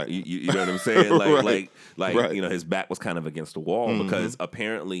 Right. You know what I'm saying? Like Right. you know, his back was kind of against the wall because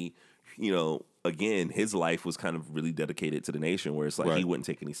apparently, you know, again, his life was kind of really dedicated to the nation, where it's like he wouldn't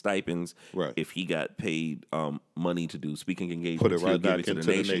take any stipends. Right. If he got paid money to do speaking engagements, Put it right he'll give back it to into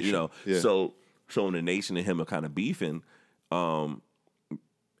the nation. You know, Yeah. so when the nation and him are kind of beefing,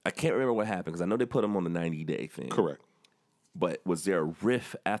 I can't remember what happened because I know they put him on the 90-day thing. Correct. But was there a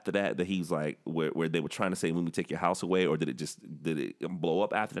riff after that he's like where they were trying to say when we take your house away, or did it blow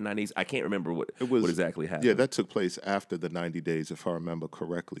up after the 90s? I can't remember what exactly happened. Yeah, that took place after the 90 days, if I remember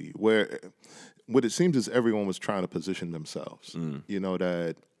correctly, where what it seems is everyone was trying to position themselves. You know,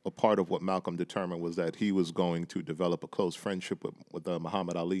 that a part of what Malcolm determined was that he was going to develop a close friendship with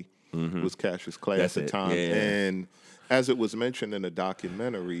Muhammad Ali, who was Cassius Clay That's at the it. time. Yeah. And as it was mentioned in the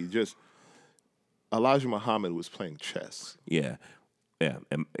documentary, just Elijah Muhammad was playing chess. Yeah. Yeah.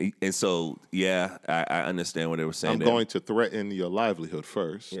 And so, yeah, I understand what they were saying. I'm going to threaten your livelihood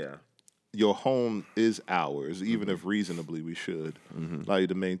first. Yeah. Your home is ours, even if reasonably we should allow you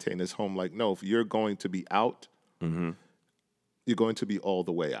to maintain this home. Like, no, if you're going to be out, you're going to be all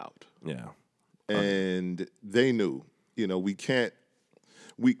the way out. Yeah. And they knew, you know, we can't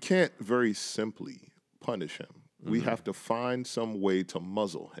very simply punish him. We have to find some way to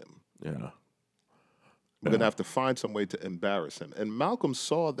muzzle him. Yeah. We're going to have to find some way to embarrass him. And Malcolm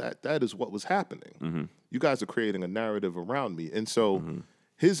saw that is what was happening. You guys are creating a narrative around me. And so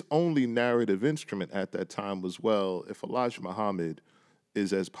his only narrative instrument at that time was, well, if Elijah Muhammad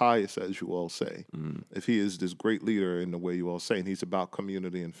is as pious as you all say, if he is this great leader in the way you all say, and he's about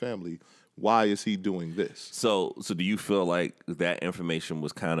community and family, why is he doing this? So do you feel like that information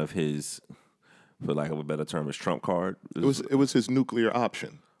was kind of his, for lack of a better term, his trump card? It was his nuclear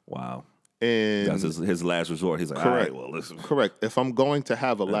option. Wow. And That's his last resort. He's like, correct. all right, well, listen. Correct. If I'm going to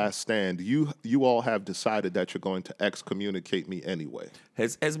have a last stand, you all have decided that you're going to excommunicate me anyway.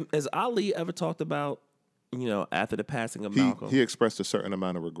 Has Ali ever talked about, you know, after the passing of Malcolm? He expressed a certain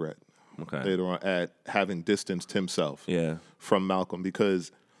amount of regret later on at having distanced himself from Malcolm,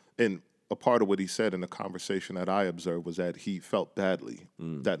 because a part of what he said in the conversation that I observed was that he felt badly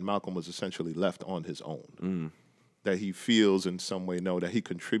that Malcolm was essentially left on his own. That he feels in some way, that he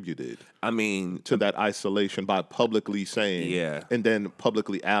contributed to that isolation by publicly saying, and then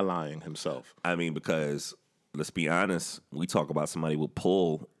publicly allying himself. I mean, because let's be honest, we talk about somebody with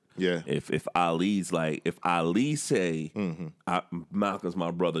pull. Yeah. If Ali say, Malcolm's my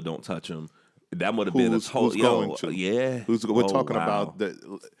brother, don't touch him, that would have been a total. Who's going to? Yeah. We're talking about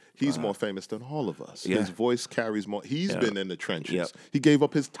that. He's more famous than all of us. Yeah. His voice carries more. He's been in the trenches. Yep. He gave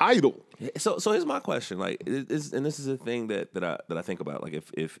up his title. So here's my question. Like, and this is a thing that I think about. Like,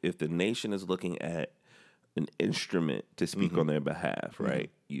 if the nation is looking at an instrument to speak on their behalf, right?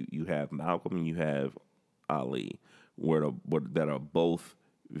 You have Malcolm and you have Ali, that are both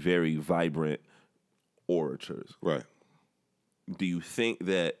very vibrant orators. Right. Do you think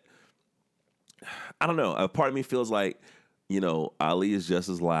that? I don't know. A part of me feels like, you know, Ali is just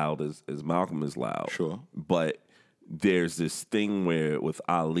as loud as Malcolm is loud. Sure. But there's this thing where with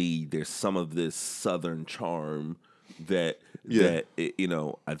Ali, there's some of this Southern charm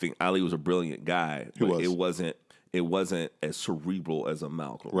I think Ali was a brilliant guy, He but was. it wasn't as cerebral as a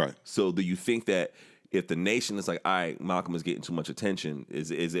Malcolm. Right. So do you think that if the nation is like, all right, Malcolm is getting too much attention,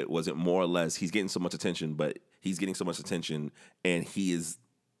 was it more or less he's getting so much attention, but he's getting so much attention and he is,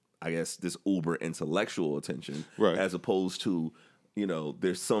 I guess, this uber intellectual attention, Right. as opposed to,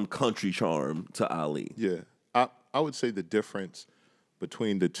 there's some country charm to Ali. Yeah. I would say the difference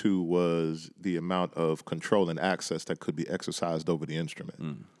between the two was the amount of control and access that could be exercised over the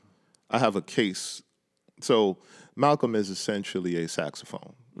instrument. I have a case. So Malcolm is essentially a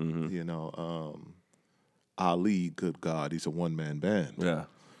saxophone. Ali, good God, he's a one-man band. Yeah.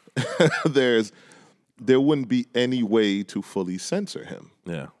 There wouldn't be any way to fully censor him.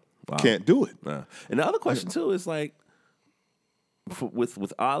 Yeah. Wow. Can't do it. Yeah. And the other question too is like,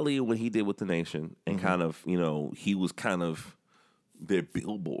 with Ali, what he did with the nation, and kind of, he was kind of their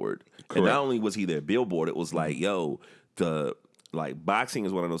billboard. Correct. And not only was he their billboard, it was like, boxing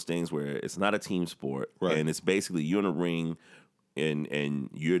is one of those things where it's not a team sport, Right. and it's basically you're in a ring and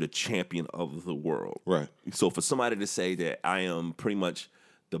you're the champion of the world. Right. So for somebody to say that I am pretty much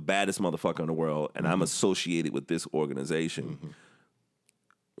the baddest motherfucker in the world and I'm associated with this organization,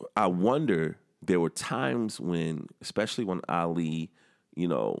 I wonder, there were times when, especially when Ali,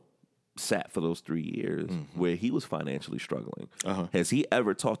 sat for those 3 years, where he was financially struggling. Has he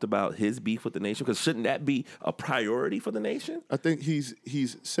ever talked about his beef with the nation? Because shouldn't that be a priority for the nation? I think he's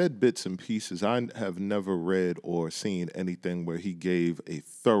said bits and pieces. I have never read or seen anything where he gave a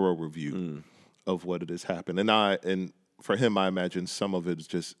thorough review of what it has happened. And for him, I imagine some of it is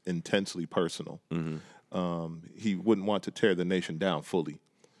just intensely personal. He wouldn't want to tear the nation down fully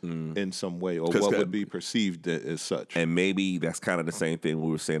in some way, or what would be perceived as such. And maybe that's kind of the same thing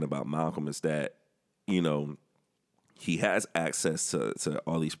we were saying about Malcolm, is that, he has access to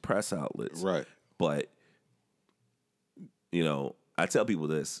all these press outlets. Right. But, I tell people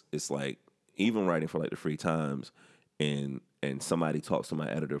this, it's like, even writing for like the Free Times, and somebody talks to my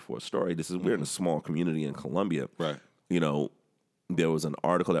editor for a story. We're in a small community in Colombia. Right. There was an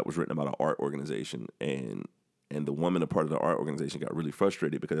article that was written about an art organization, and the woman, a part of the art organization, got really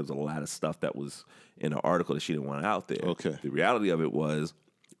frustrated because there was a lot of stuff that was in the article that she didn't want out there. Okay. The reality of it was,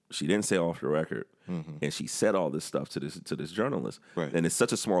 she didn't say off the record, and she said all this stuff to this journalist. Right. And it's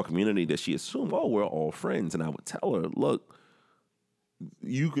such a small community that she assumed, oh, we're all friends. And I would tell her, look,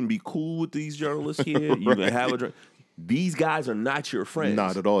 you can be cool with these journalists here. You can have a drink. These guys are not your friends.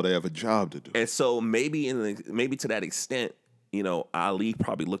 Not at all. They have a job to do. And so maybe to that extent, Ali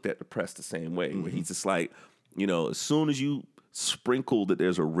probably looked at the press the same way, where he's just like, as soon as you sprinkle that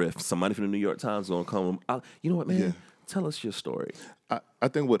there's a rift, somebody from the New York Times is going to come, you know what, man? Yeah. Tell us your story. I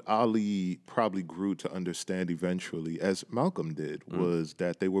think what Ali probably grew to understand eventually, as Malcolm did, was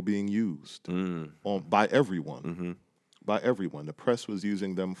that they were being used by everyone. By everyone. The press was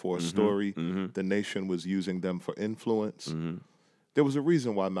using them for a story. The nation was using them for influence. There was a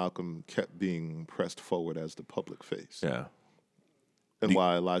reason why Malcolm kept being pressed forward as the public face. Yeah. And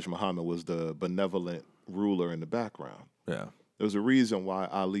why Elijah Muhammad was the benevolent ruler in the background. Yeah. There was a reason why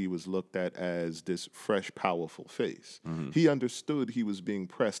Ali was looked at as this fresh, powerful face. He understood he was being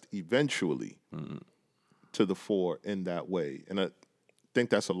pressed eventually to the fore in that way. And I think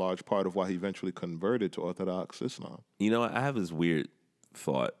that's a large part of why he eventually converted to Orthodox Islam. I have this weird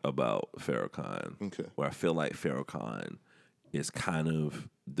thought about Farrakhan, Okay. where I feel like Farrakhan is kind of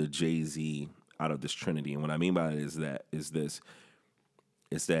the Jay-Z out of this trinity. And what I mean by it is that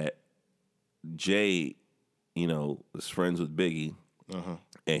Jay, was friends with Biggie,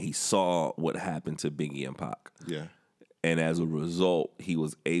 and he saw what happened to Biggie and Pac. Yeah. And as a result, he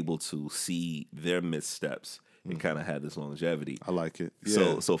was able to see their missteps and kind of had this longevity. I like it.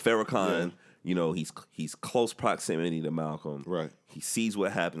 Yeah. So Farrakhan, he's close proximity to Malcolm. Right. He sees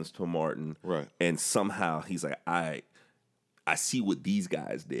what happens to Martin. Right. And somehow he's like, I see what these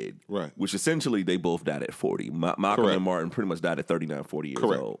guys did. Right. Which essentially they both died at 40. Malcolm Correct. and Martin pretty much died at 39, 40 years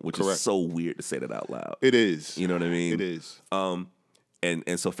Correct. old, which Correct. is so weird to say that out loud. It is. You know what I mean? It is. And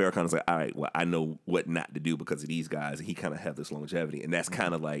so Farrakhan is like, all right, well, I know what not to do because of these guys. And he kind of had this longevity. And that's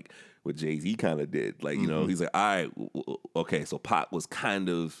kind of like what Jay-Z kind of did. Like, he's like, all right, okay, so Pac was kind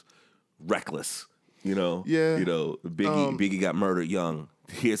of reckless, Yeah. Biggie got murdered young.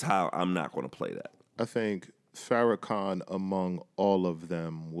 Here's how I'm not going to play that. I think Farrakhan, among all of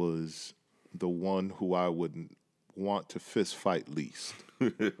them, was the one who I would want to fist fight least.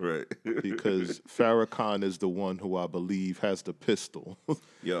 Right. Because Farrakhan is the one who I believe has the pistol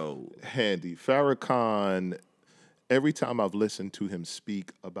handy. Farrakhan, every time I've listened to him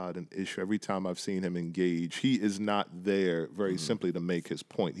speak about an issue, every time I've seen him engage, he is not there very simply to make his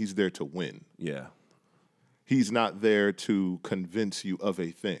point. He's there to win. Yeah. He's not there to convince you of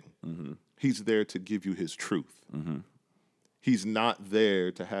a thing. He's there to give you his truth. He's not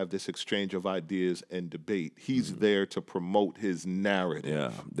there to have this exchange of ideas and debate. He's there to promote his narrative.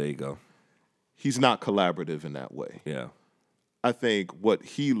 Yeah, there you go. He's not collaborative in that way. Yeah. I think what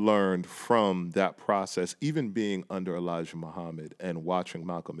he learned from that process, even being under Elijah Muhammad and watching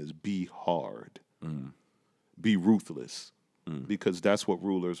Malcolm, is be hard, be ruthless, because that's what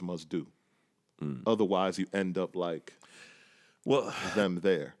rulers must do. Otherwise, you end up like them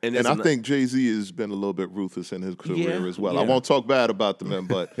there. And I think Jay-Z has been a little bit ruthless in his career as well. I won't talk bad about the man,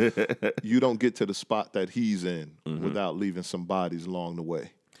 but you don't get to the spot that he's in without leaving some bodies along the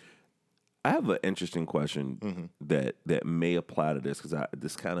way. I have an interesting question that may apply to this because I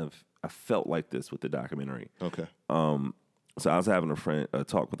felt like this with the documentary. Okay. So I was having a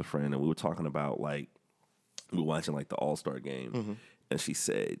talk with a friend, and we were talking about we were watching the All-Star game, and she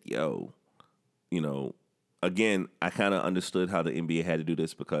said, "Yo, again, I kind of understood how the NBA had to do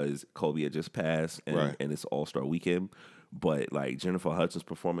this because Kobe had just passed, and it's All-Star weekend, but Jennifer Hudson's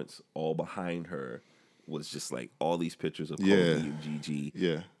performance, all behind her." Was just all these pictures of Kobe and Gigi.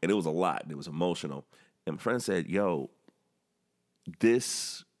 Yeah. And it was a lot. It was emotional. And my friend said, yo,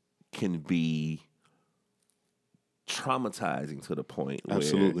 this can be traumatizing to the point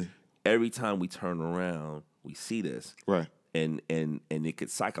where every time we turn around, we see this. Right. And it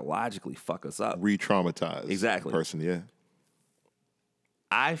could psychologically fuck us up. Re-traumatize. Exactly. The person, yeah.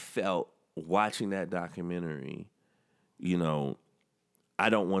 I felt watching that documentary, I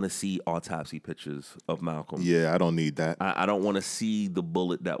don't want to see autopsy pictures of Malcolm. Yeah, I don't need that. I don't want to see the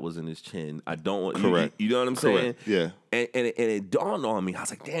bullet that was in his chin. I don't want. Correct. You know what I'm saying? Yeah. And it dawned on me. I was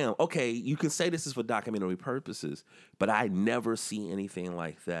like, damn. Okay, you can say this is for documentary purposes, but I never see anything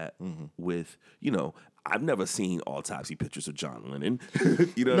like that with. I've never seen autopsy pictures of John Lennon.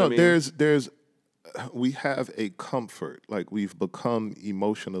 You know what I mean? There's. We have a comfort, we've become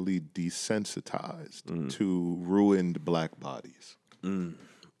emotionally desensitized to ruined black bodies.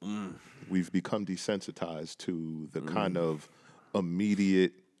 We've become desensitized to the kind of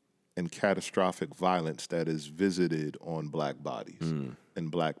immediate and catastrophic violence that is visited on black bodies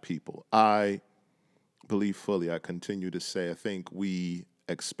and black people. I believe fully, I continue to say, I think we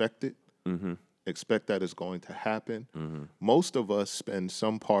expect it, expect that it's going to happen. Most of us spend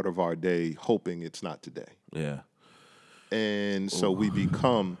some part of our day hoping it's not today. Yeah. And so we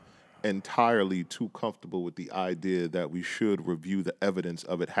become entirely too comfortable with the idea that we should review the evidence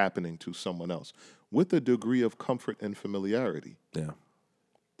of it happening to someone else with a degree of comfort and familiarity. Yeah.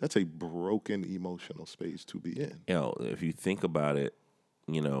 That's a broken emotional space to be in. If you think about it,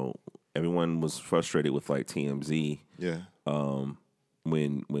 everyone was frustrated with TMZ. Yeah.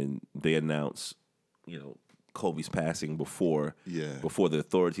 When they announced, Kobe's passing before the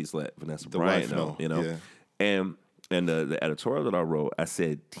authorities let Vanessa Bryant know. And the editorial that I wrote, I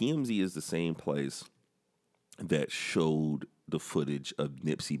said TMZ is the same place that showed the footage of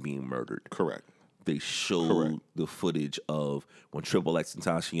Nipsey being murdered. Correct. They showed the footage of when Triple X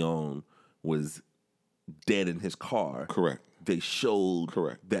Tentacion was dead in his car. Correct. They showed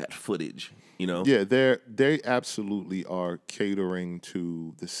that footage. Yeah, they absolutely are catering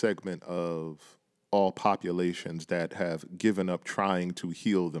to the segment of all populations that have given up trying to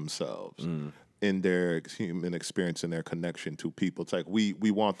heal themselves. In their human experience and their connection to people. It's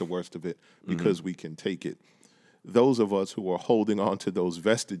we want the worst of it because we can take it. Those of us who are holding on to those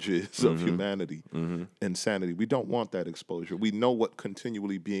vestiges of humanity and sanity, we don't want that exposure. We know what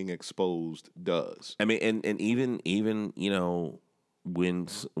continually being exposed does. I mean, and even when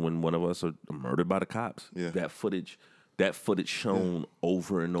one of us are murdered by the cops, that footage shown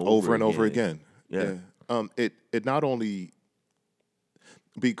over and over again. Yeah. It not only,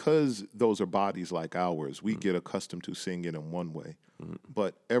 because those are bodies like ours, we get accustomed to seeing it in one way.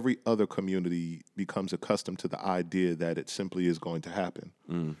 But every other community becomes accustomed to the idea that it simply is going to happen.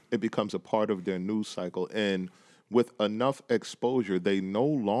 It becomes a part of their news cycle. And with enough exposure, they no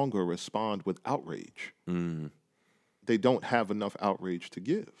longer respond with outrage. They don't have enough outrage to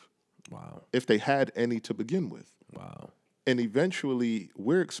give. Wow. If they had any to begin with. Wow. And eventually,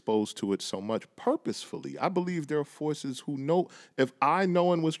 we're exposed to it so much purposefully. I believe there are forces who know. If I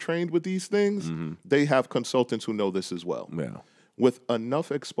know and was trained with these things, they have consultants who know this as well. Yeah. With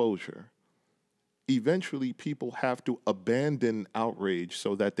enough exposure, eventually people have to abandon outrage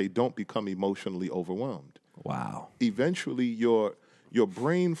so that they don't become emotionally overwhelmed. Wow. Eventually, your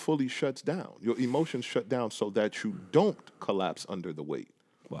brain fully shuts down. Your emotions shut down so that you don't collapse under the weight.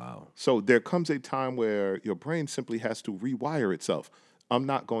 Wow. So there comes a time where your brain simply has to rewire itself. I'm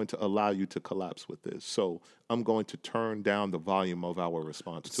not going to allow you to collapse with this. So I'm going to turn down the volume of our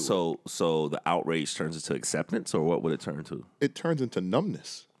response to it. So the outrage turns into acceptance, or what would it turn to? It turns into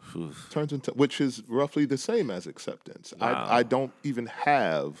numbness. Turns into, which is roughly the same as acceptance. Wow. I don't even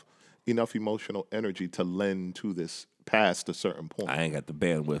have enough emotional energy to lend to this past a certain point. I ain't got the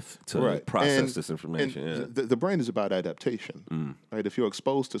bandwidth to process this information. And the brain is about adaptation, right? If you're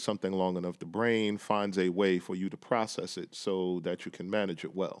exposed to something long enough, the brain finds a way for you to process it so that you can manage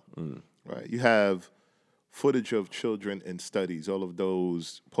it well, right? You have footage of children in studies, all of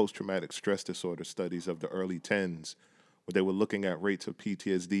those post-traumatic stress disorder studies of the early 10s, where they were looking at rates of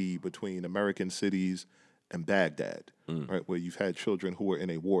PTSD between American cities and Baghdad, right, where you've had children who were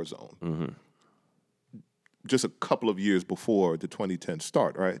in a war zone. Just a couple of years before the 2010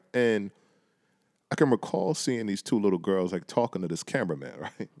 start, right? And I can recall seeing these two little girls like talking to this cameraman,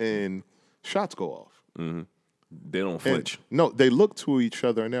 right? And shots go off. They don't flinch. No, they look to each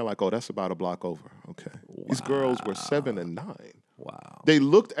other and they're like, oh, that's about a block over. Okay. Wow. These girls were 7 and 9. Wow. They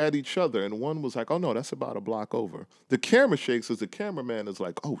looked at each other and one was like, oh, no, that's about a block over. The camera shakes as the cameraman is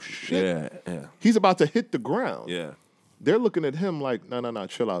like, oh, shit. Yeah. He's about to hit the ground. Yeah. They're looking at him like, no,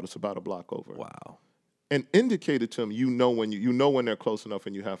 chill out. It's about a block over. Wow. And indicated to him, you know when they're close enough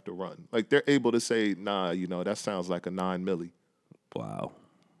and you have to run. Like they're able to say, nah, that sounds like a 9 milli. Wow.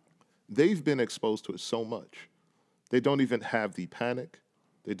 They've been exposed to it so much. They don't even have the panic.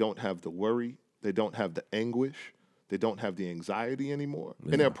 They don't have the worry. They don't have the anguish. They don't have the anxiety anymore.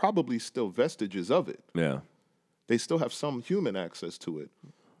 Yeah. And there are probably still vestiges of it. Yeah. They still have some human access to it.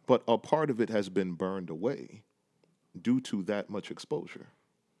 But a part of it has been burned away due to that much exposure.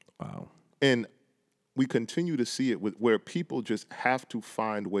 Wow. And we continue to see it where people just have to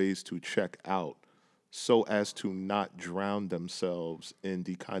find ways to check out so as to not drown themselves in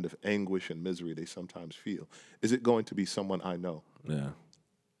the kind of anguish and misery they sometimes feel. Is it going to be someone I know? Yeah.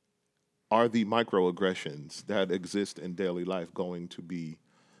 Are the microaggressions that exist in daily life going to be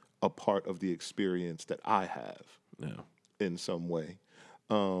a part of the experience that I have in some way?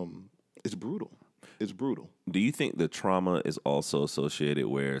 It's brutal. It's brutal. Do you think the trauma is also associated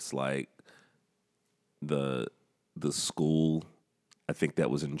where it's like the school, I think that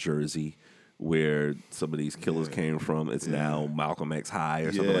was in Jersey, where some of these killers came from, it's now Malcolm X High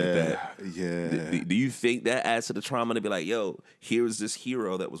or something like that. Yeah. Do you think that adds to the trauma to be like, yo, here's this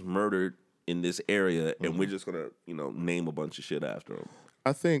hero that was murdered in this area, and we're just gonna, name a bunch of shit after him?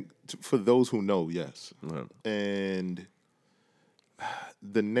 I think for those who know, yes. And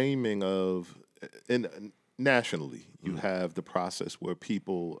the naming of, and nationally, you have the process where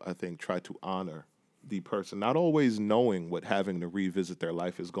people, I think, try to honor the person, not always knowing what having to revisit their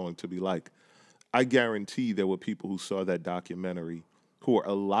life is going to be like. I guarantee there were people who saw that documentary who were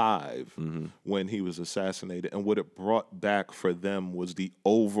alive when he was assassinated, and what it brought back for them was the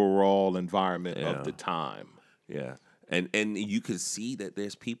overall environment of the time. Yeah. And you could see that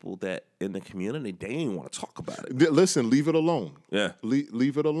there's people that in the community, they didn't want to talk about it. Listen, leave it alone. Yeah.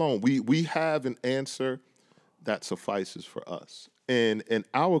 Leave it alone. We have an answer that suffices for us. And in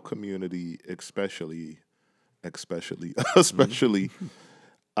our community, especially, I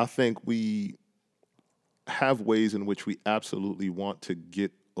think we have ways in which we absolutely want to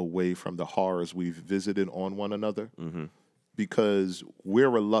get away from the horrors we've visited on one another because we're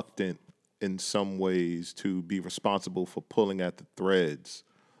reluctant in some ways to be responsible for pulling at the threads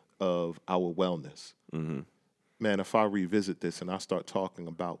of our wellness. Man, if I revisit this and I start talking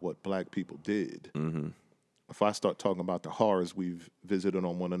about what Black people did, if I start talking about the horrors we've visited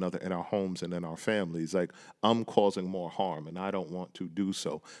on one another in our homes and in our families, like I'm causing more harm and I don't want to do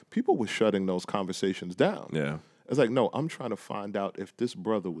so. People were shutting those conversations down. Yeah. It's like, no, I'm trying to find out if this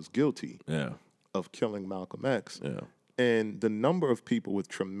brother was guilty of killing Malcolm X. Yeah. And the number of people with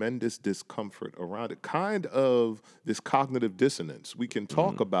tremendous discomfort around it, kind of this cognitive dissonance. We can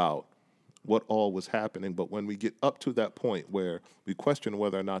talk about what all was happening, but when we get up to that point where we question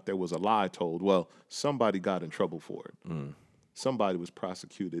whether or not there was a lie told, well, somebody got in trouble for it. Somebody was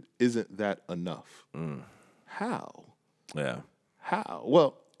prosecuted. Isn't that enough? How? Yeah. How?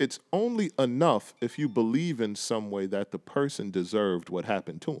 Well, it's only enough if you believe in some way that the person deserved what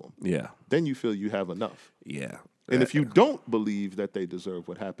happened to him. Yeah. Then you feel you have enough. Yeah. And if you don't believe that they deserve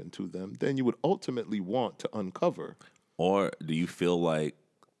what happened to them, then you would ultimately want to uncover. Or do you feel like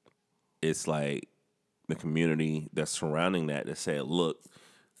it's like the community that's surrounding that said, look,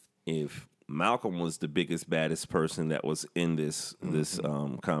 if Malcolm was the biggest, baddest person that was in this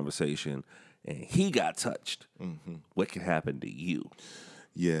conversation and he got touched, what can happen to you?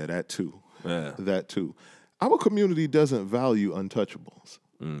 Yeah, that too. Yeah. That too. Our community doesn't value untouchables.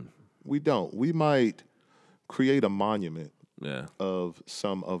 We don't. We might create a monument Yeah. of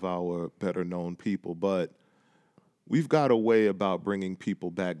some of our better known people, but we've got a way about bringing people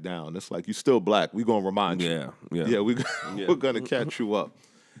back down. It's like, you still black. We're going to remind you. Yeah. Yeah, we're going to catch you up.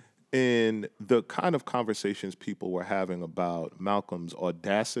 And the kind of conversations people were having about Malcolm's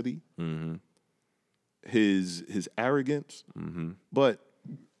audacity, his arrogance, but,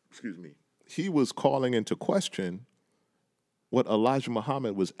 excuse me, he was calling into question what Elijah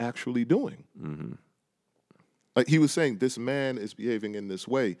Muhammad was actually doing. Like, he was saying, this man is behaving in this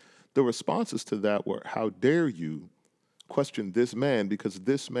way. The responses to that were, how dare you question this man, because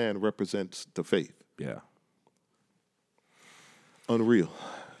this man represents the faith. Yeah. Unreal.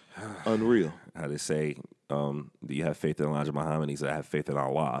 How they say, do you have faith in Elijah Muhammad? He said, I have faith in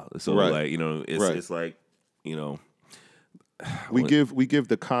Allah. So Right. like, it's like, we give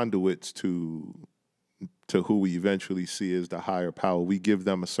the conduits to who we eventually see as the higher power. We give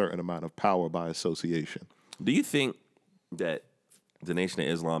them a certain amount of power by association. Do you think that the Nation of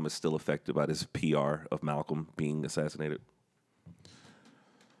Islam is still affected by this PR of Malcolm being assassinated?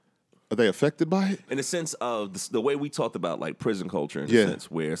 Are they affected by it? In the sense of the way we talked about like prison culture, in a Yeah. sense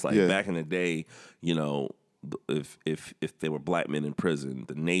where it's like back in the day, if there were black men in prison,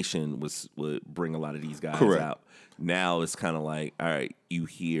 the Nation would bring a lot of these guys Correct. out. Now it's kind of like, all right, you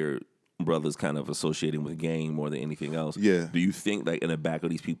hear brothers kind of associating with gang more than anything else. Yeah. Do you think like in the back of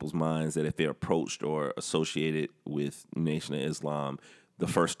these people's minds that if they're approached or associated with Nation of Islam, the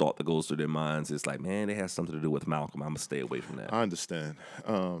first thought that goes through their minds is like, man, they have something to do with Malcolm. I'm gonna stay away from that. I understand.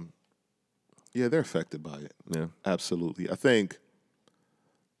 Yeah, they're affected by it. Yeah. Absolutely. I think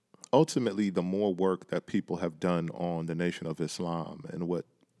ultimately the more work that people have done on the Nation of Islam and what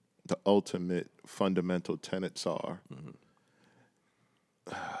the ultimate fundamental tenets are,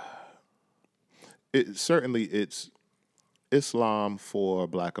 it's Islam for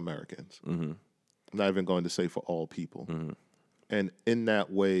Black Americans. I'm not even going to say for all people. And in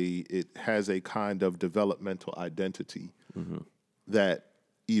that way, it has a kind of developmental identity that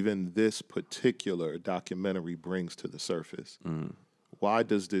even this particular documentary brings to the surface. Why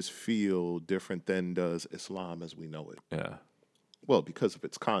does this feel different than does Islam as we know it? Yeah. Well, because of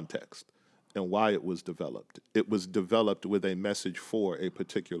its context and why it was developed. It was developed with a message for a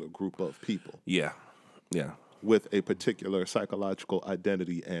particular group of people. Yeah. Yeah. With a particular psychological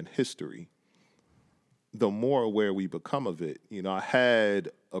identity and history. The more aware we become of it, I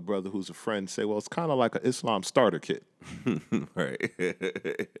had a brother who's a friend say, well, it's kind of like an Islam starter kit. Right.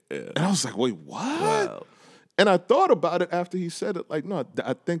 And I was like, wait, what? Wow. And I thought about it after he said it. Like, no,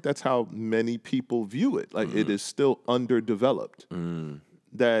 I think that's how many people view it. Like, it is still underdeveloped.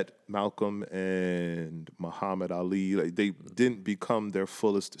 That Malcolm and Muhammad Ali, like, they didn't become their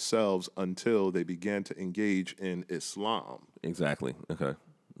fullest selves until they began to engage in Islam. Exactly. Okay.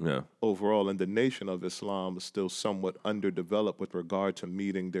 Yeah. Overall, and the Nation of Islam is still somewhat underdeveloped with regard to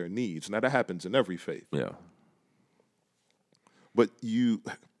meeting their needs. Now, that happens in every faith. Yeah. But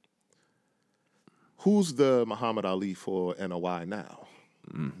who's the Muhammad Ali for NOI now?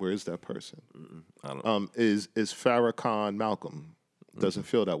 Where is that person? I don't know. Is Farrakhan Malcolm? Doesn't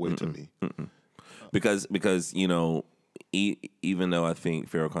feel that way to me. Because even though I think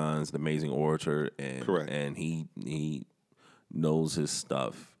Farrakhan's an amazing orator Correct. and he knows his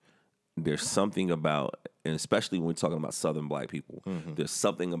stuff, there's something about, and especially when we're talking about Southern Black people, there's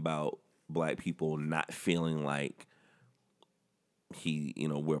something about Black people not feeling like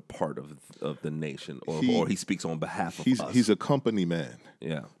we're part of the nation, or he speaks on behalf of us. He's a company man.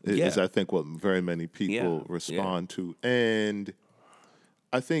 Yeah. Is I think what very many people respond to. And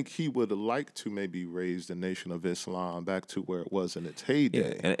I think he would like to maybe raise the Nation of Islam back to where it was in its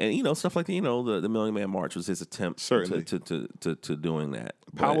heyday. Yeah. And stuff like the Million Man March was his attempt Certainly. to doing that.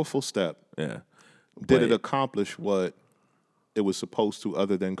 Powerful step. Yeah. Did it accomplish what it was supposed to,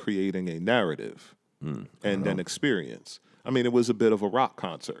 other than creating a narrative and an experience? I mean, it was a bit of a rock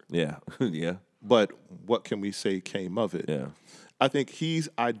concert. Yeah. Yeah. But what can we say came of it? Yeah. I think he's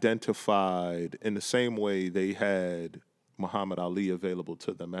identified in the same way they had Muhammad Ali available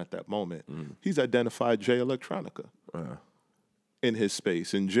to them at that moment. He's identified Jay Electronica in his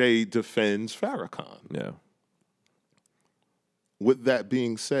space, and Jay defends Farrakhan. Yeah. With that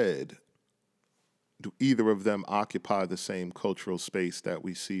being said, do either of them occupy the same cultural space that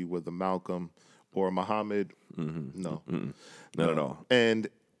we see with the Malcolm or Muhammad? No. Not at all. And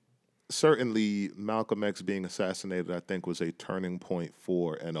certainly Malcolm X being assassinated, I think, was a turning point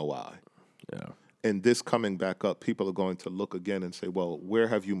for NOI. Yeah. And this coming back up, people are going to look again and say, well, where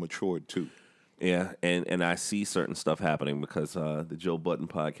have you matured to? Yeah, and I see certain stuff happening because the Joe Budden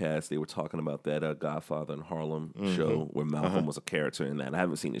podcast, they were talking about that Godfather in Harlem show where Malcolm was a character in that. I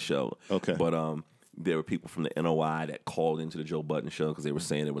haven't seen the show. Okay. But there were people from the NOI that called into the Joe Budden show because they were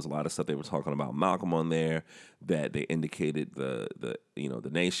saying there was a lot of stuff they were talking about Malcolm on there, that they indicated the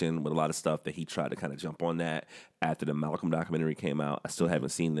nation with a lot of stuff that he tried to kind of jump on that after the Malcolm documentary came out. I still haven't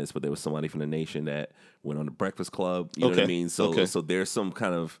seen this, but there was somebody from the nation that went on the Breakfast Club. You know what I mean? So there's some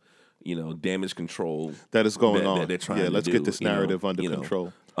kind of damage control that is going on. That they're trying to let's do, get this narrative under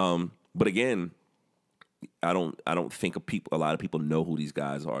control. But again, I don't think a lot of people know who these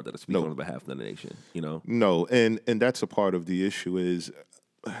guys are that are speaking on behalf of the nation. No, and that's a part of the issue is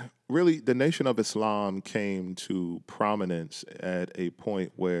really the Nation of Islam came to prominence at a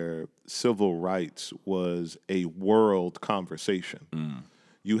point where civil rights was a world conversation.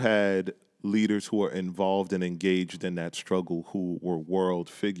 You had leaders who were involved and engaged in that struggle who were world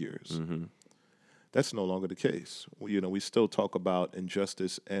figures. That's no longer the case. We still talk about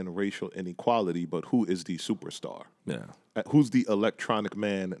injustice and racial inequality, but who is the superstar? Yeah. Who's the electronic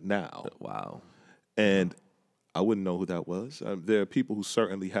man now? Wow. And I wouldn't know who that was. There are people who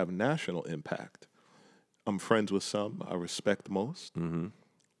certainly have national impact. I'm friends with some. I respect most.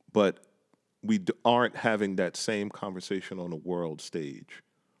 But we aren't having that same conversation on a world stage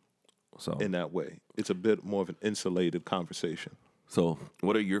in that way. It's a bit more of an insulated conversation. So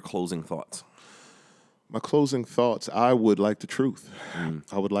what are your closing thoughts? My closing thoughts, I would like the truth.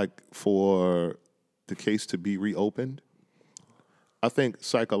 I would like for the case to be reopened. I think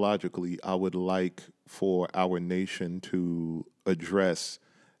psychologically, I would like for our nation to address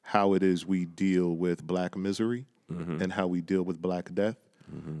how it is we deal with black misery and how we deal with black death.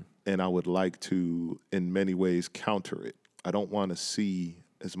 And I would like to, in many ways, counter it. I don't want to see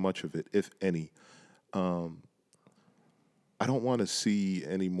as much of it, if any. I don't want to see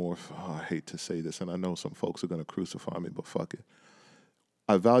any more. I hate to say this, and I know some folks are going to crucify me, but fuck it.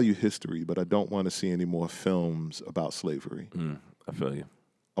 I value history, but I don't want to see any more films about slavery. I feel you.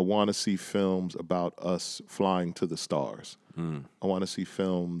 I want to see films about us flying to the stars. I want to see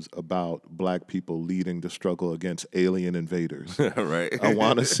films about black people leading the struggle against alien invaders. Right. I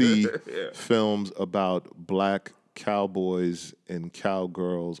want to see films about black cowboys and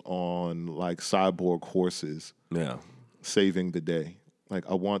cowgirls on like cyborg horses. Yeah. Saving the day. Like,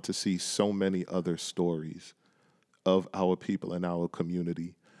 I want to see so many other stories of our people and our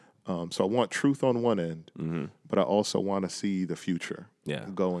community. So I want truth on one end, but I also want to see the future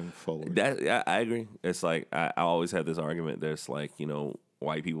going forward. I agree. It's like, I always have this argument. There's like,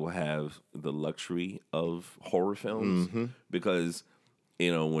 white people have the luxury of horror films because,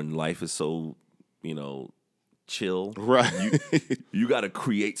 when life is so, chill, right? You got to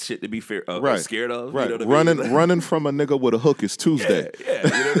create shit to be scared of, right? You know what I mean? Running from a nigga with a hook is Tuesday. Yeah, you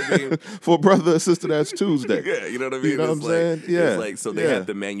know what I mean. For brother or sister, that's Tuesday. Yeah, you know what I mean. You know what I'm saying? Yeah, it's like so they have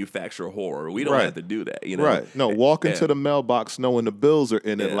to manufacture horror. We don't have to do that. Right? No, walk into the mailbox knowing the bills are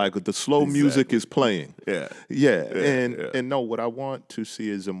in it, like the slow music is playing. And no, what I want to see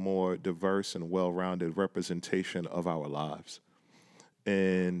is a more diverse and well-rounded representation of our lives,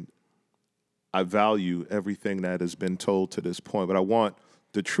 and I value everything that has been told to this point, but I want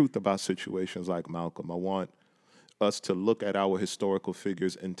the truth about situations like Malcolm. I want us to look at our historical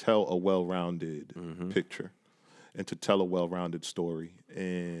figures and tell a well-rounded picture and to tell a well-rounded story.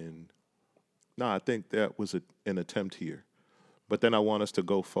 And I think that was an attempt here. But then I want us to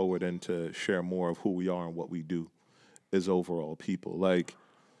go forward and to share more of who we are and what we do as overall people. Like,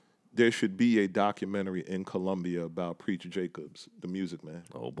 there should be a documentary in Colombia about Preacher Jacobs, the music man,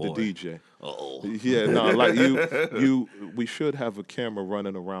 the DJ. Yeah, we should have a camera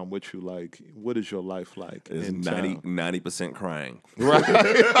running around with you. Like, what is your life like? It's 90% crying, right?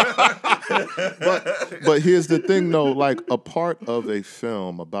 but here's the thing, though. Like, a part of a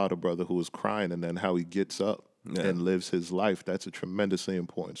film about a brother who is crying and then how he gets up and lives his life. That's a tremendously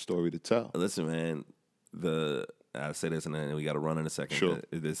important story to tell. Listen, man. I say this and then we got to run in a second. Sure.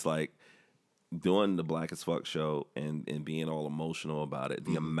 It's like doing the Black as Fuck show and being all emotional about it.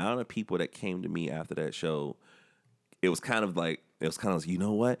 The amount of people that came to me after that show, it was kind of like, you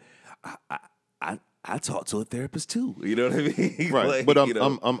know what? I talked to a therapist too. You know what I mean? Right. Like, but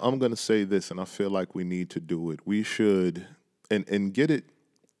I'm going to say this, and I feel like we need to do it. We should and get it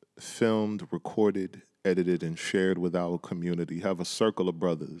filmed, recorded, edited, and shared with our community. Have a circle of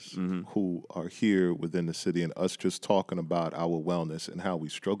brothers who are here within the city and us just talking about our wellness and how we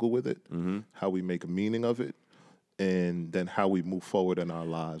struggle with it, how we make a meaning of it, and then how we move forward in our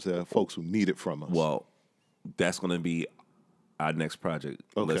lives. There are folks who need it from us. Well, that's going to be our next project.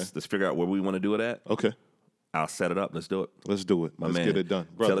 Okay. Let's figure out where we want to do it at. Okay. I'll set it up. Let's do it. Let's do it. Let's man. get it done.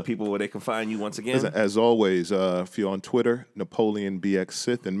 Tell Brother. the people where they can find you once again. Listen, as always, if you're on Twitter, Napoleon BX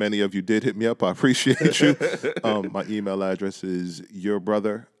Sith, and many of you did hit me up. I appreciate you. My email address is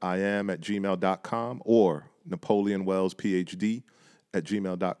yourbrotherIam@gmail.com or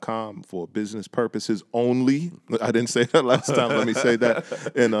NapoleonWellsPhD@gmail.com for business purposes only. I didn't say that last time. Let me say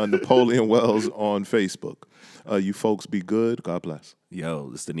that. And Napoleon Wells on Facebook. You folks be good. God bless. Yo,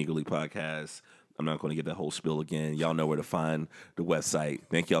 this is the Negro League Podcast. I'm not going to get that whole spiel again. Y'all know where to find the website.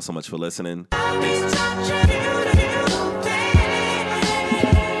 Thank y'all so much for listening. Peace.